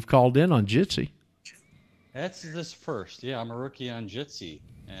time you've called in on Jitsi. That's this first. Yeah, I'm a rookie on Jitsi,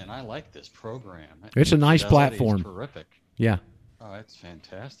 and I like this program. It's a nice Fidelity is platform. terrific. Yeah. Oh, it's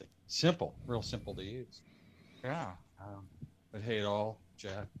fantastic. Simple, real simple to use. Yeah. But hey, it all,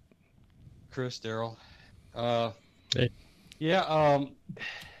 Jack, Chris, Daryl. Hey. Yeah.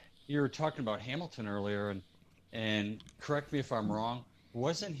 You were talking about Hamilton earlier, and correct me if I'm wrong.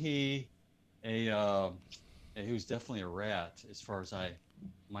 Wasn't he he was definitely a rat, as far as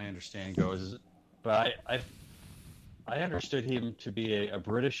my understanding goes. But I understood him to be a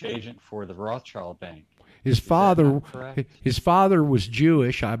British agent for the Rothschild Bank. His that father not correct? his father was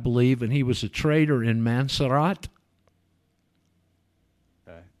Jewish, I believe, and he was a trader in Montserrat.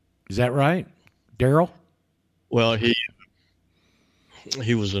 Okay. Is that right, Daryl? Well, he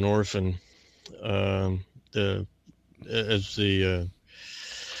was an orphan. As the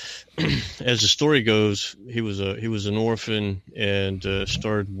story goes, he was an orphan and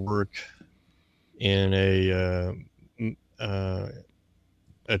started work in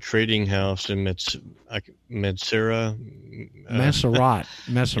a trading house in Montserrat, I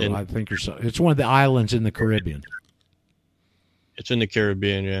think, or so. It's one of the islands in the Caribbean. It's in the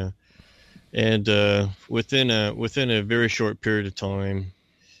Caribbean, yeah. And within a very short period of time,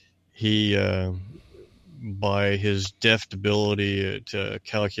 he, by his deft ability to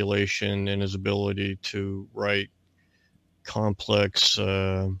calculation and his ability to write complex,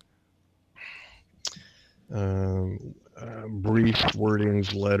 brief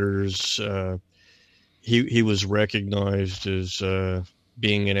wordings, letters, he was recognized as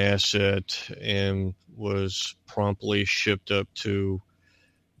being an asset and was promptly shipped up to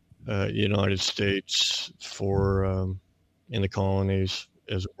United States for in the colonies,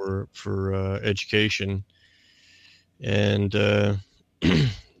 as it were, for education, and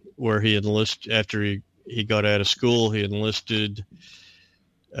where he enlisted after he got out of school. He enlisted,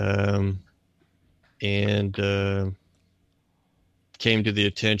 and came to the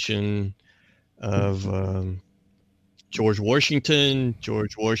attention of George Washington.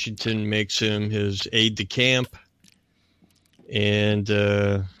 George Washington makes him his aide de camp, and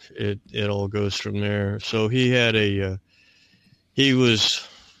it all goes from there. So he had he was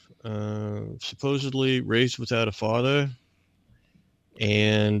supposedly raised without a father,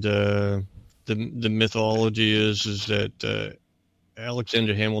 and the mythology is that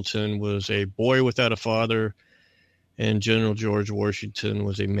Alexander Hamilton was a boy without a father, and General George Washington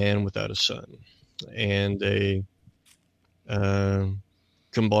was a man without a son, and they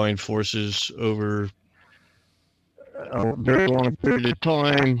combined forces over a very long period of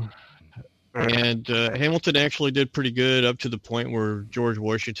time. And Hamilton actually did pretty good up to the point where George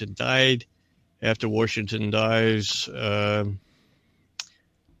Washington died. After Washington dies,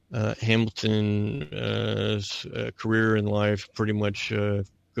 Hamilton's career in life pretty much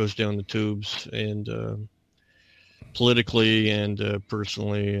goes down the tubes, and politically and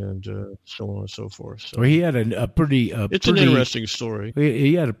personally, and so on and so forth. So Well, he had a pretty. it's an interesting story.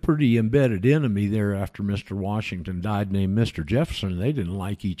 He had a pretty embedded enemy there after Mr. Washington died, named Mr. Jefferson. They didn't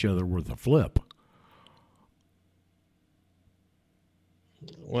like each other worth a flip.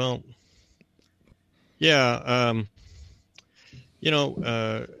 Well, yeah,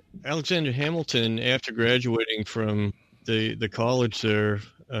 Alexander Hamilton, after graduating from the college there,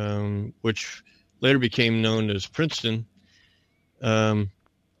 which later became known as Princeton, was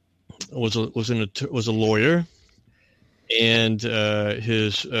a lawyer, and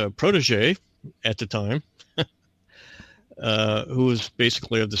his protege at the time, who was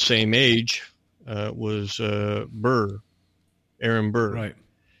basically of the same age, was Aaron Burr, Right.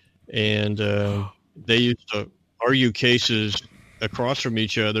 and they used to argue cases across from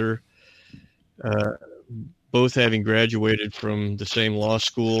each other, both having graduated from the same law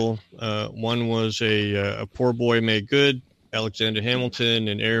school. One was a poor boy made good, Alexander Hamilton,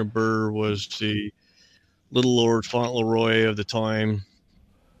 and Aaron Burr was the little Lord Fauntleroy of the time,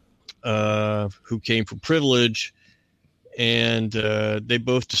 who came from privilege, and they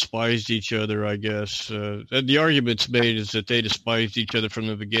both despised each other, I guess. The arguments made is that they despised each other from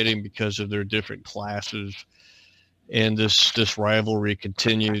the beginning because of their different classes, and this rivalry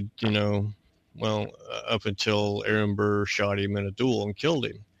continued, up until Aaron Burr shot him in a duel and killed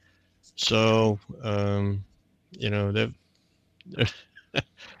him. So, that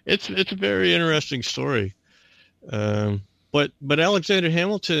it's a very interesting story. But Alexander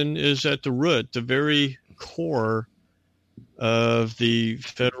Hamilton is at the root, the very core of the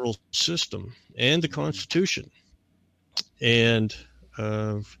federal system and the Constitution. And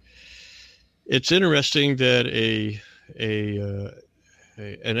it's interesting that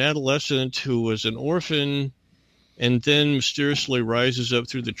an adolescent who was an orphan and then mysteriously rises up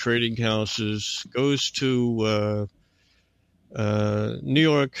through the trading houses, goes to New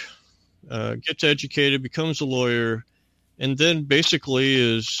York, gets educated, becomes a lawyer, and then basically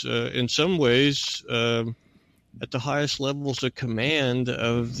is, in some ways, at the highest levels of command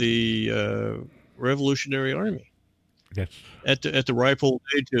of the Revolutionary Army. Yes. At the ripe old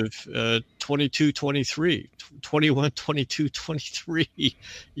age of 22, 23, 21, 22, 23,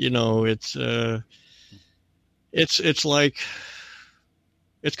 it's like,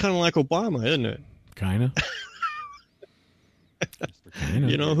 it's kind of like Obama, isn't it? Kind of.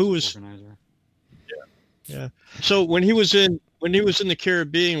 Who was, yeah. So when he was in the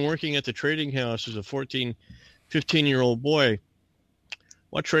Caribbean working at the trading house as a 14, 15-year-old boy,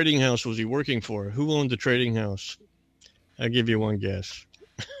 what trading house was he working for? Who owned the trading house? I'll give you one guess.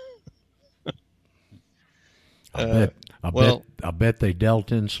 I bet they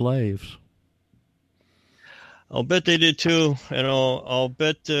dealt in slaves. I'll bet they did too, and I'll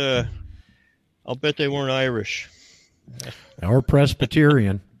bet they weren't Irish or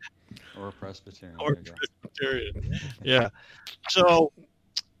Presbyterian. Or Presbyterian. Yeah. So,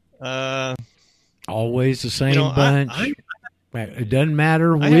 always the same bunch. It doesn't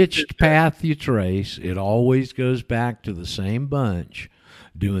matter which path you trace. It always goes back to the same bunch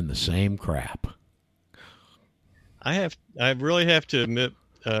doing the same crap. I really have to admit,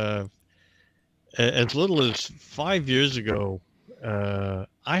 as little as 5 years ago, I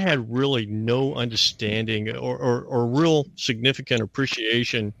had really no understanding or real significant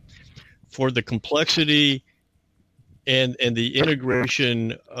appreciation for the complexity and the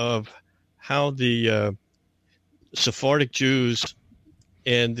integration of how the Sephardic Jews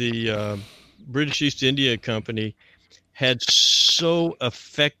and the British East India Company had so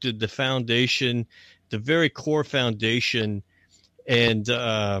affected the foundation, the very core foundation and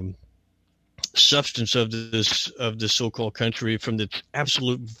substance of this so-called country from the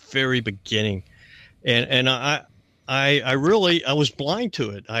absolute very beginning. And I was blind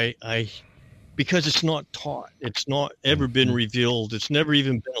to it. Because it's not taught. It's not ever been revealed. It's never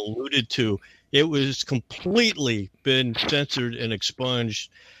even been alluded to. It was completely been censored and expunged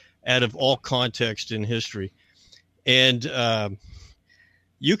out of all context in history. And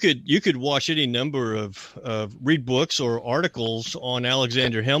you could watch any number of read books or articles on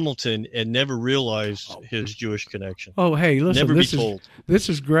Alexander Hamilton and never realize his Jewish connection. Oh, hey, listen, Never be told. This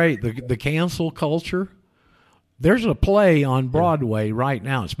is great. The cancel culture. There's a play on Broadway right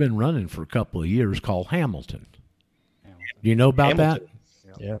now. It's been running for a couple of years called Hamilton. Do you know about Hamilton.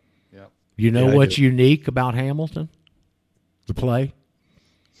 that? Yeah. Yep. You know Yeah, I what's do. unique about Hamilton? The play?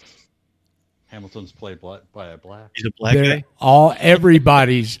 Hamilton's played by a black. He's a black They're guy.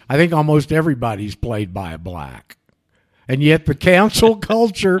 I think almost everybody's played by a black. And yet the cancel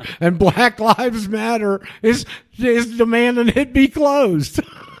culture and Black Lives Matter is demanding it be closed.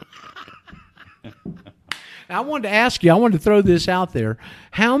 I wanted to ask you, I wanted to throw this out there.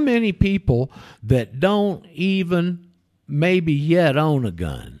 How many people that don't even maybe yet own a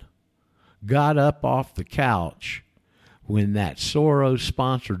gun got up off the couch when that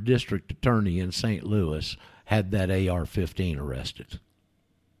Soros-sponsored district attorney in St. Louis had that AR-15 arrested?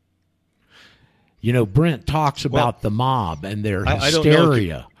 You know, Brent talks about the mob and their I don't know if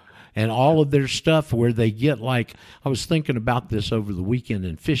hysteria and all of their stuff where they get like, I was thinking about this over the weekend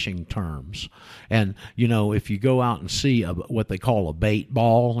in fishing terms. And, you know, if you go out and see what they call a bait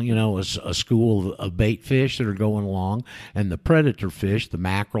ball, you know, a school of bait fish that are going along, and the predator fish, the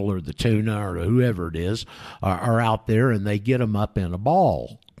mackerel or the tuna or whoever it is, are out there and they get them up in a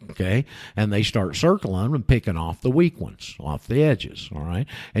ball. Okay, and they start circling them and picking off the weak ones, off the edges, all right?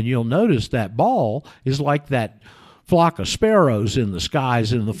 And you'll notice that ball is like that flock of sparrows in the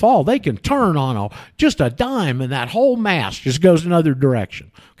skies in the fall. They can turn on just a dime and that whole mass just goes another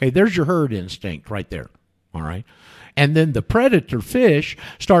direction. Okay, there's your herd instinct right there, all right? And then the predator fish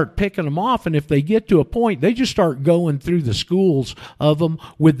start picking them off, and if they get to a point, they just start going through the schools of them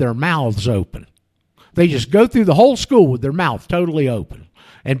with their mouths open. They just go through the whole school with their mouth totally open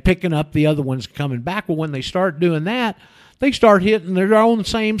and picking up the other ones coming back. Well, when they start doing that, they start hitting their own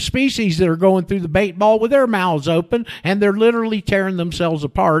same species that are going through the bait ball with their mouths open, and they're literally tearing themselves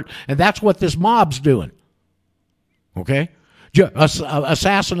apart, and that's what this mob's doing. Okay?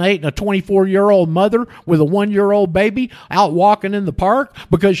 Assassinating a 24-year-old mother with a 1-year-old baby out walking in the park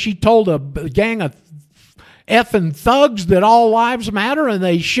because she told a gang of effing thugs that all lives matter, and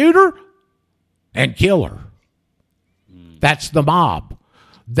they shoot her and kill her. That's the mob.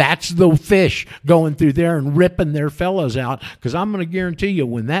 That's the fish going through there and ripping their fellows out. Because I'm going to guarantee you,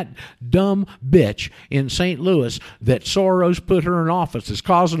 when that dumb bitch in St. Louis that Soros put her in office is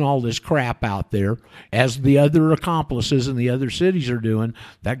causing all this crap out there, as the other accomplices in the other cities are doing,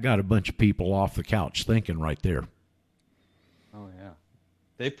 that got a bunch of people off the couch thinking right there. Oh, yeah.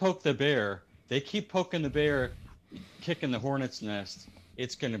 They poke the bear. They keep poking the bear, kicking the hornet's nest.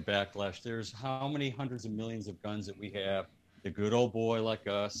 It's going to backlash. There's how many hundreds of millions of guns that we have. The good old boy like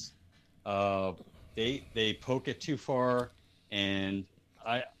us, they poke it too far, and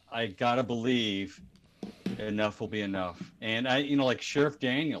I gotta believe enough will be enough. And like Sheriff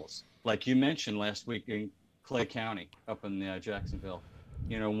Daniels, like you mentioned last week in Clay County, up in Jacksonville,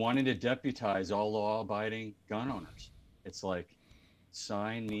 wanting to deputize all law-abiding gun owners. It's like,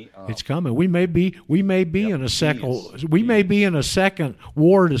 sign me up. It's coming. We may be in a second. We may be in a second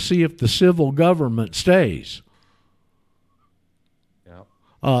war to see if the civil government stays.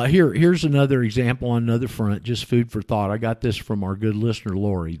 Here's another example on another front, just food for thought. I got this from our good listener,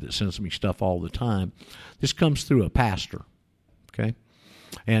 Lori, that sends me stuff all the time. This comes through a pastor, okay?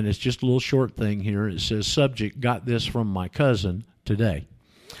 And it's just a little short thing here. It says, subject, got this from my cousin today.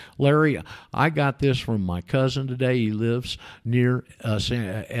 Larry, I got this from my cousin today. He lives near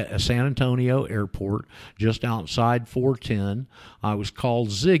San Antonio Airport, just outside 410. I was called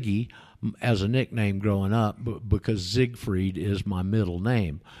Ziggy as a nickname growing up because Siegfried is my middle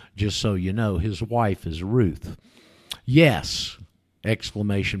name. Just so you know, his wife is Ruth. Yes,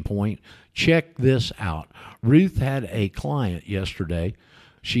 exclamation point. Check this out. Ruth had a client yesterday.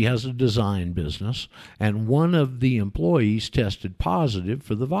 She has a design business, and one of the employees tested positive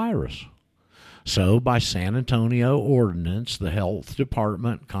for the virus. So by San Antonio ordinance, the health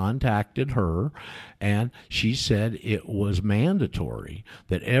department contacted her, and she said it was mandatory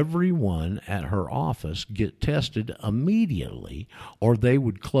that everyone at her office get tested immediately or they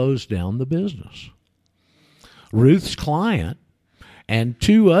would close down the business. Ruth's client and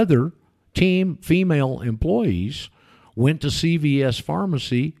 2 other team female employees went to CVS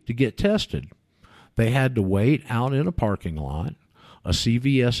Pharmacy to get tested. They had to wait out in a parking lot. A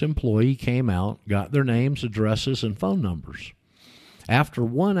CVS employee came out, got their names, addresses, and phone numbers. After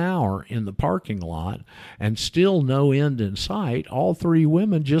 1 hour in the parking lot and still no end in sight, all 3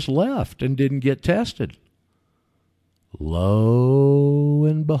 women just left and didn't get tested. Lo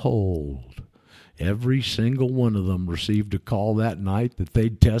and behold, Every single one of them received a call that night that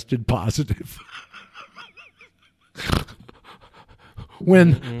they'd tested positive.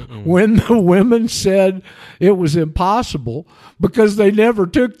 When the women said it was impossible because they never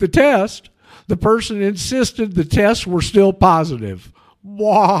took the test, the person insisted the tests were still positive.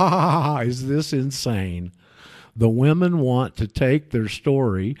 Wow, is this insane? The women want to take their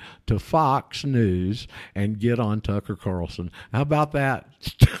story to Fox News and get on Tucker Carlson. How about that?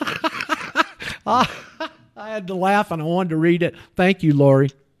 I had to laugh and I wanted to read it. Thank you, Lori.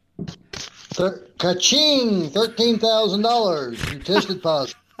 Ka-ching! $13,000. You tested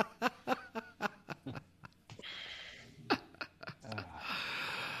positive.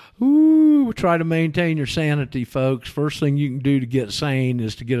 Ooh, try to maintain your sanity, folks. First thing you can do to get sane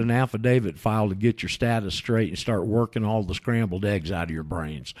is to get an affidavit filed to get your status straight and start working all the scrambled eggs out of your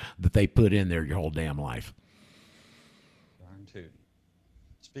brains that they put in there your whole damn life. Darn tootin'.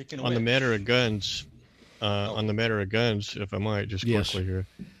 Speaking of On the which- matter of guns, if I might, just Yes. quickly here.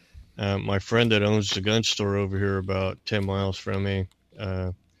 My friend that owns the gun store over here, about 10 miles from me,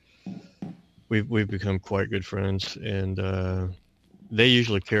 we've become quite good friends, and they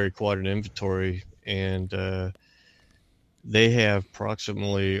usually carry quite an inventory, and they have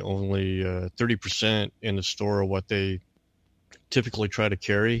approximately only 30% in the store of what they typically try to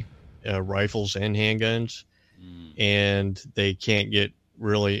carry, rifles and handguns, and they can't get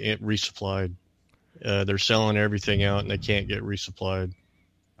really resupplied. They're selling everything out, and they can't get resupplied.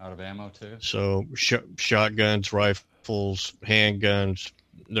 Out of ammo too. So shotguns, rifles, handguns,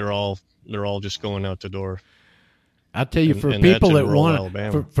 they're all just going out the door. I tell you, And- for and people that's that in rural want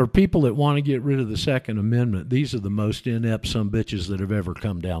Alabama. for people that want to get rid of the Second Amendment, these are the most inept sumbitches that have ever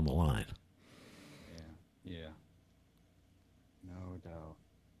come down the line. Yeah.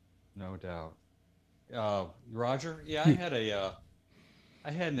 No doubt. Roger, yeah, I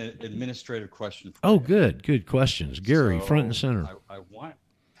had an administrative question for Oh, you. good questions, Gary, So, front and center. I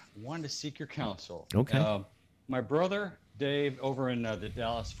wanted to seek your counsel. Okay. My brother Dave over in the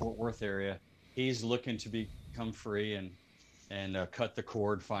Dallas-Fort Worth area, he's looking to become free and cut the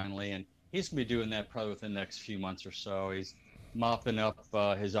cord finally, and he's gonna be doing that probably within the next few months or so. He's mopping up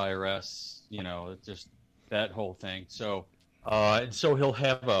his IRS, just that whole thing. So he'll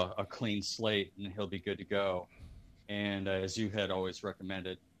have a clean slate and he'll be good to go. And as you had always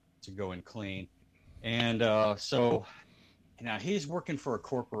recommended, to go in clean. And so now he's working for a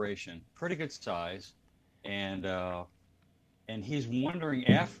corporation, pretty good size, and he's wondering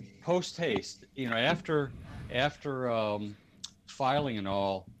post haste, after filing and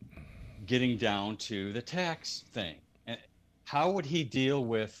all, getting down to the tax thing. And how would he deal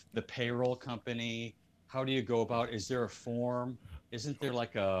with the payroll company? How do you go about? Is there a form? Isn't there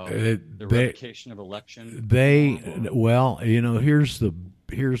like the revocation of election? Here's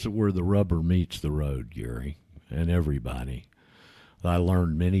where the rubber meets the road, Gary, and everybody. I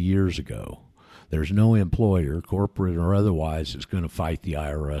learned many years ago, there's no employer, corporate or otherwise, that's going to fight the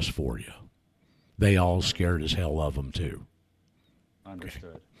IRS for you. They all scared as hell of them too.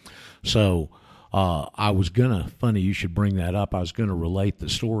 Understood. So funny you should bring that up. I was going to relate the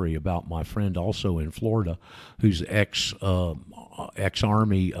story about my friend also in Florida who's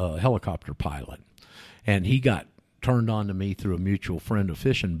ex-Army helicopter pilot. And he got turned on to me through a mutual friend, a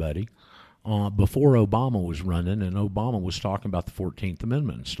fishing buddy, before Obama was running, and Obama was talking about the 14th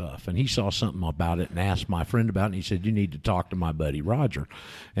Amendment and stuff. And he saw something about it and asked my friend about it, and he said, you need to talk to my buddy Roger.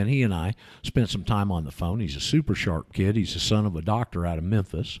 And he and I spent some time on the phone. He's a super sharp kid. He's the son of a doctor out of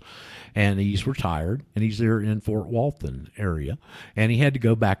Memphis, and he's retired, and he's there in Fort Walton area, and he had to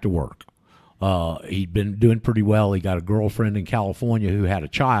go back to work. He'd been doing pretty well. He got a girlfriend in California who had a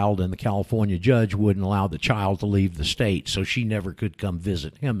child, and the California judge wouldn't allow the child to leave the state, so she never could come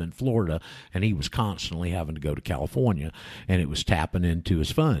visit him in Florida, and he was constantly having to go to California, and it was tapping into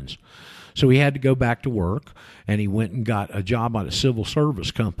his funds. So he had to go back to work, and he went and got a job at a civil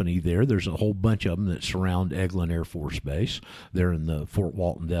service company there. There's a whole bunch of them that surround Eglin Air Force Base. They're in the Fort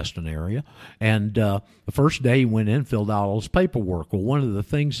Walton-Destin area. And the first day he went in, filled out all his paperwork. Well, one of the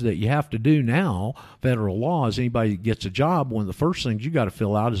things that you have to do now, federal law, is anybody that gets a job, one of the first things you got to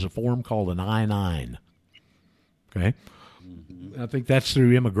fill out is a form called an I-9. Okay? I think that's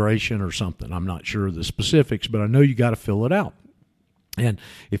through immigration or something. I'm not sure of the specifics, but I know you got to fill it out. And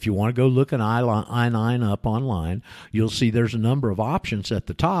if you want to go look an I-9 up online, you'll see there's a number of options at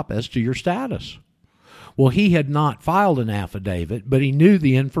the top as to your status. Well, he had not filed an affidavit, but he knew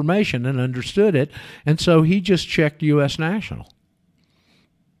the information and understood it, and so he just checked U.S. National.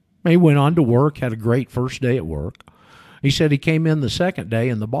 He went on to work, had a great first day at work, He said he came in the second day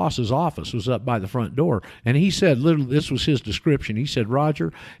and the boss's office was up by the front door. And he said, literally, this was his description. He said,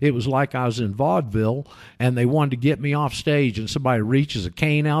 Roger, it was like I was in vaudeville and they wanted to get me off stage, and somebody reaches a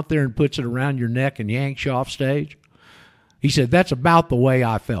cane out there and puts it around your neck and yanks you off stage. He said, that's about the way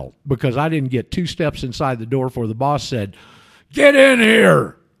I felt, because I didn't get 2 steps inside the door before the boss said, get in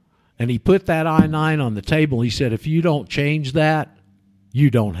here. And he put that I-9 on the table. He said, if you don't change that, you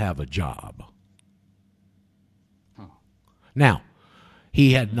don't have a job. Now,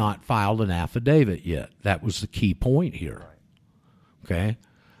 he had not filed an affidavit yet. That was the key point here. Okay?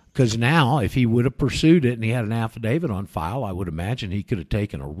 Because now, if he would have pursued it and he had an affidavit on file, I would imagine he could have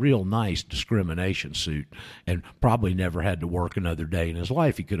taken a real nice discrimination suit and probably never had to work another day in his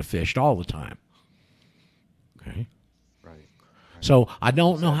life. He could have fished all the time. Okay? So I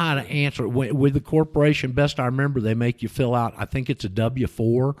don't know how to answer it. With the corporation, best I remember, they make you fill out, I think it's a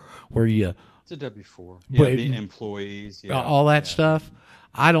W-4, where you... It's a W-4. Yeah, the employees. Yeah, all that stuff.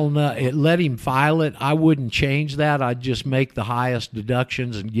 I don't know. Let him file it. I wouldn't change that. I'd just make the highest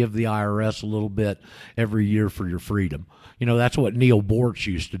deductions and give the IRS a little bit every year for your freedom. You know, that's what Neil Bortz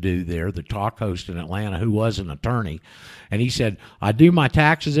used to do there, the talk host in Atlanta, who was an attorney. And he said, I do my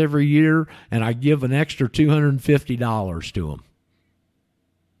taxes every year, and I give an extra $250 to them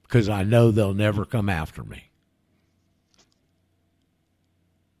because I know they'll never come after me.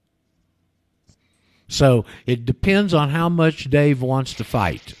 So it depends on how much Dave wants to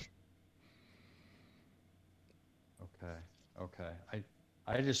fight. Okay.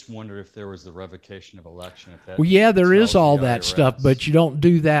 I just wondered if there was the revocation of election. If that well, yeah, there is all the that IRS. stuff, but you don't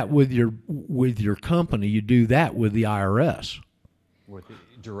do that with your company. You do that with the IRS. With the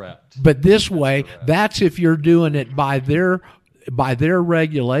direct. But this way, that's if you're doing it by their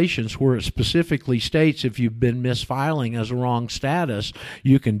regulations, where it specifically states if you've been misfiling as a wrong status,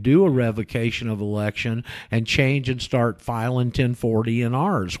 you can do a revocation of election and change and start filing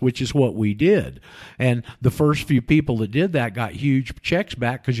 1040NRs, which is what we did. And the first few people that did that got huge checks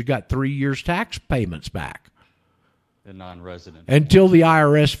back because you got 3 years tax payments back. The non-resident. Until the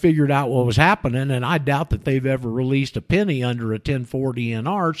IRS figured out what was happening, and I doubt that they've ever released a penny under a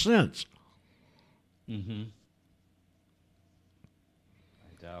 1040NR since. Mm-hmm.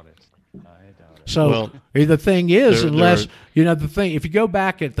 So the thing is, if you go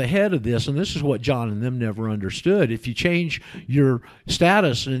back at the head of this, and this is what John and them never understood, if you change your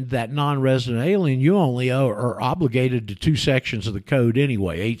status in that non-resident alien, you only are obligated to 2 sections of the code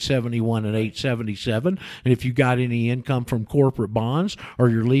anyway, 871 and 877. And if you got any income from corporate bonds, or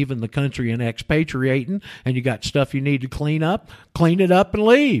you're leaving the country and expatriating, and you got stuff you need to clean it up and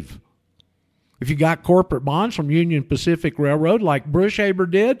leave. If you got corporate bonds from Union Pacific Railroad like Brushaber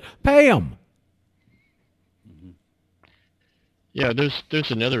did, pay them. Yeah,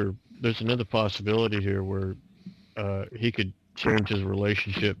 there's another possibility here where he could change his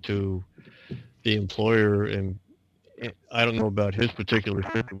relationship to the employer, and I don't know about his particular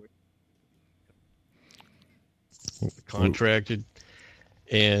situation. Contracted,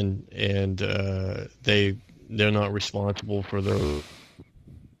 and they're not responsible for those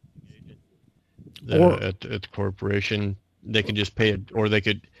at the corporation. They can just pay it, or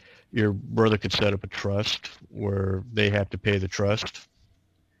your brother could set up a trust where they have to pay the trust.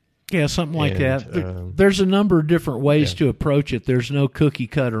 Yeah, something like that. There's a number of different ways to approach it. There's no cookie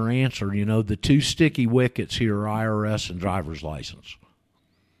cutter answer. You know, the 2 sticky wickets here are IRS and driver's license.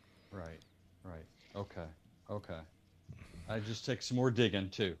 Right. Okay. I just take some more digging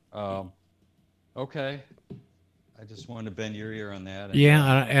too. Okay. I just wanted to bend your ear on that.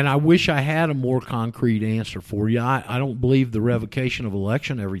 And I wish I had a more concrete answer for you. I don't believe the revocation of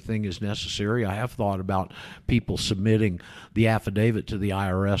election, everything is necessary. I have thought about people submitting the affidavit to the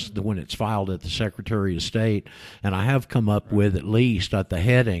IRS when it's filed at the Secretary of State, and I have come up with, at least at the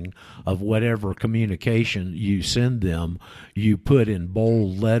heading of whatever communication you send them, you put in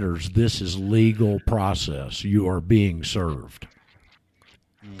bold letters, this is legal process. You are being served.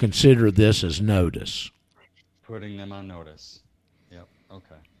 Consider this as notice. Putting them on notice. Yep.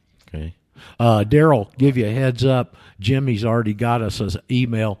 Okay. Daryl, give you a heads up. Jimmy's already got us an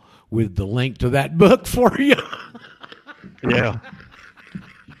email with the link to that book for you. Yeah.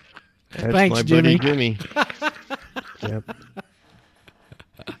 That's Thanks, my Jimmy. buddy Jimmy. Yep.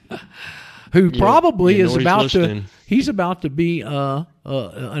 Who probably is he's about listening. he's about to be an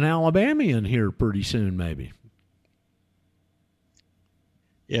Alabamian here pretty soon, maybe.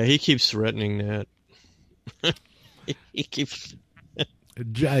 Yeah, he keeps threatening that. He keeps.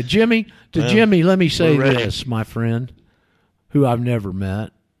 Jimmy, let me say this, my friend, who I've never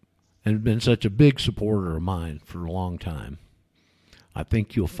met and been such a big supporter of mine for a long time. I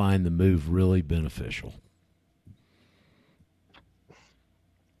think you'll find the move really beneficial.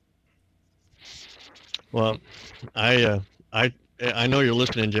 Well, I know you're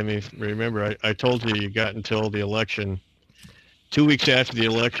listening, Jimmy. Remember, I told you got until the election. 2 weeks after the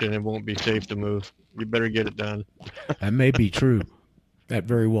election, it won't be safe to move. You better get it done. That may be true. That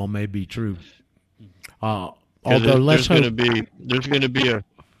very well may be true. Although there's going to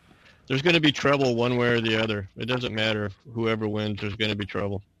be trouble one way or the other. It doesn't matter whoever wins. There's going to be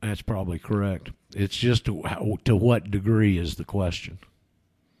trouble. That's probably correct. It's just to what degree is the question.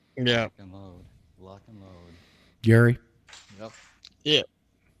 Yeah. Lock and load. Gary? Yep. Yeah.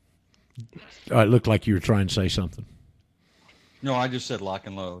 It looked like you were trying to say something. No, I just said lock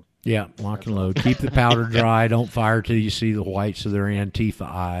and load. Yeah, lock and load. Keep the powder dry. Don't fire till you see the whites of their Antifa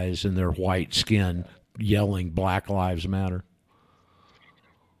eyes and their white skin yelling Black Lives Matter.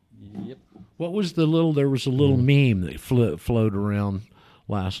 Yep. What was there was a little meme that floated around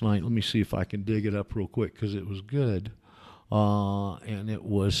last night. Let me see if I can dig it up real quick because it was good. And it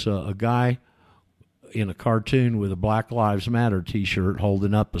was a guy in a cartoon with a Black Lives Matter T-shirt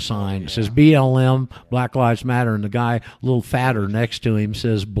holding up a sign. It says BLM, Black Lives Matter, and the guy a little fatter next to him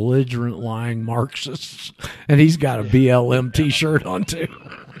says belligerent lying Marxists, and he's got a BLM T-shirt on too.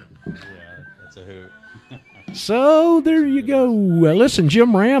 Yeah, that's a hoot. So there you go. Listen,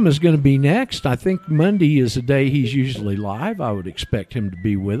 Jim Ram is going to be next. I think Monday is the day he's usually live. I would expect him to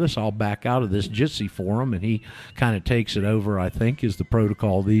be with us. I'll back out of this Jitsi forum, and he kind of takes it over, I think, is the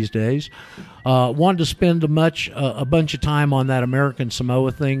protocol these days. Wanted to spend a bunch of time on that American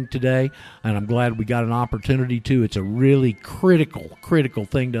Samoa thing today, and I'm glad we got an opportunity to. It's a really critical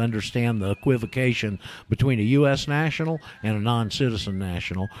thing to understand the equivocation between a U.S. national and a non-citizen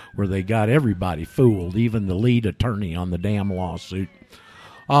national, where they got everybody fooled, even the lead attorney on the damn lawsuit.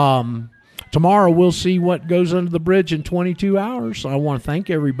 Tomorrow we'll see what goes under the bridge in 22 hours. I want to thank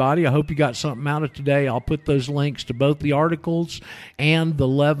everybody. I hope you got something out of today. I'll put those links to both the articles and the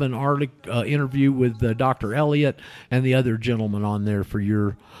Levin interview with Dr. Elliott and the other gentleman on there for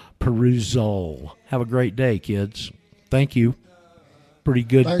your perusal. Have a great day, kids. Thank you. Pretty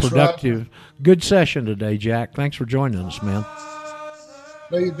good, Thanks, productive, good session today, Jack. Thanks for joining us, man.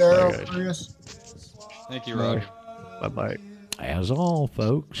 See you, Daryl, Chris. Thank you, Rod. Bye-bye. As all,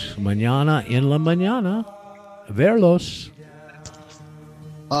 folks, mañana en la mañana. Verlos.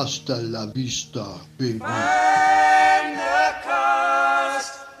 Hasta la vista, baby.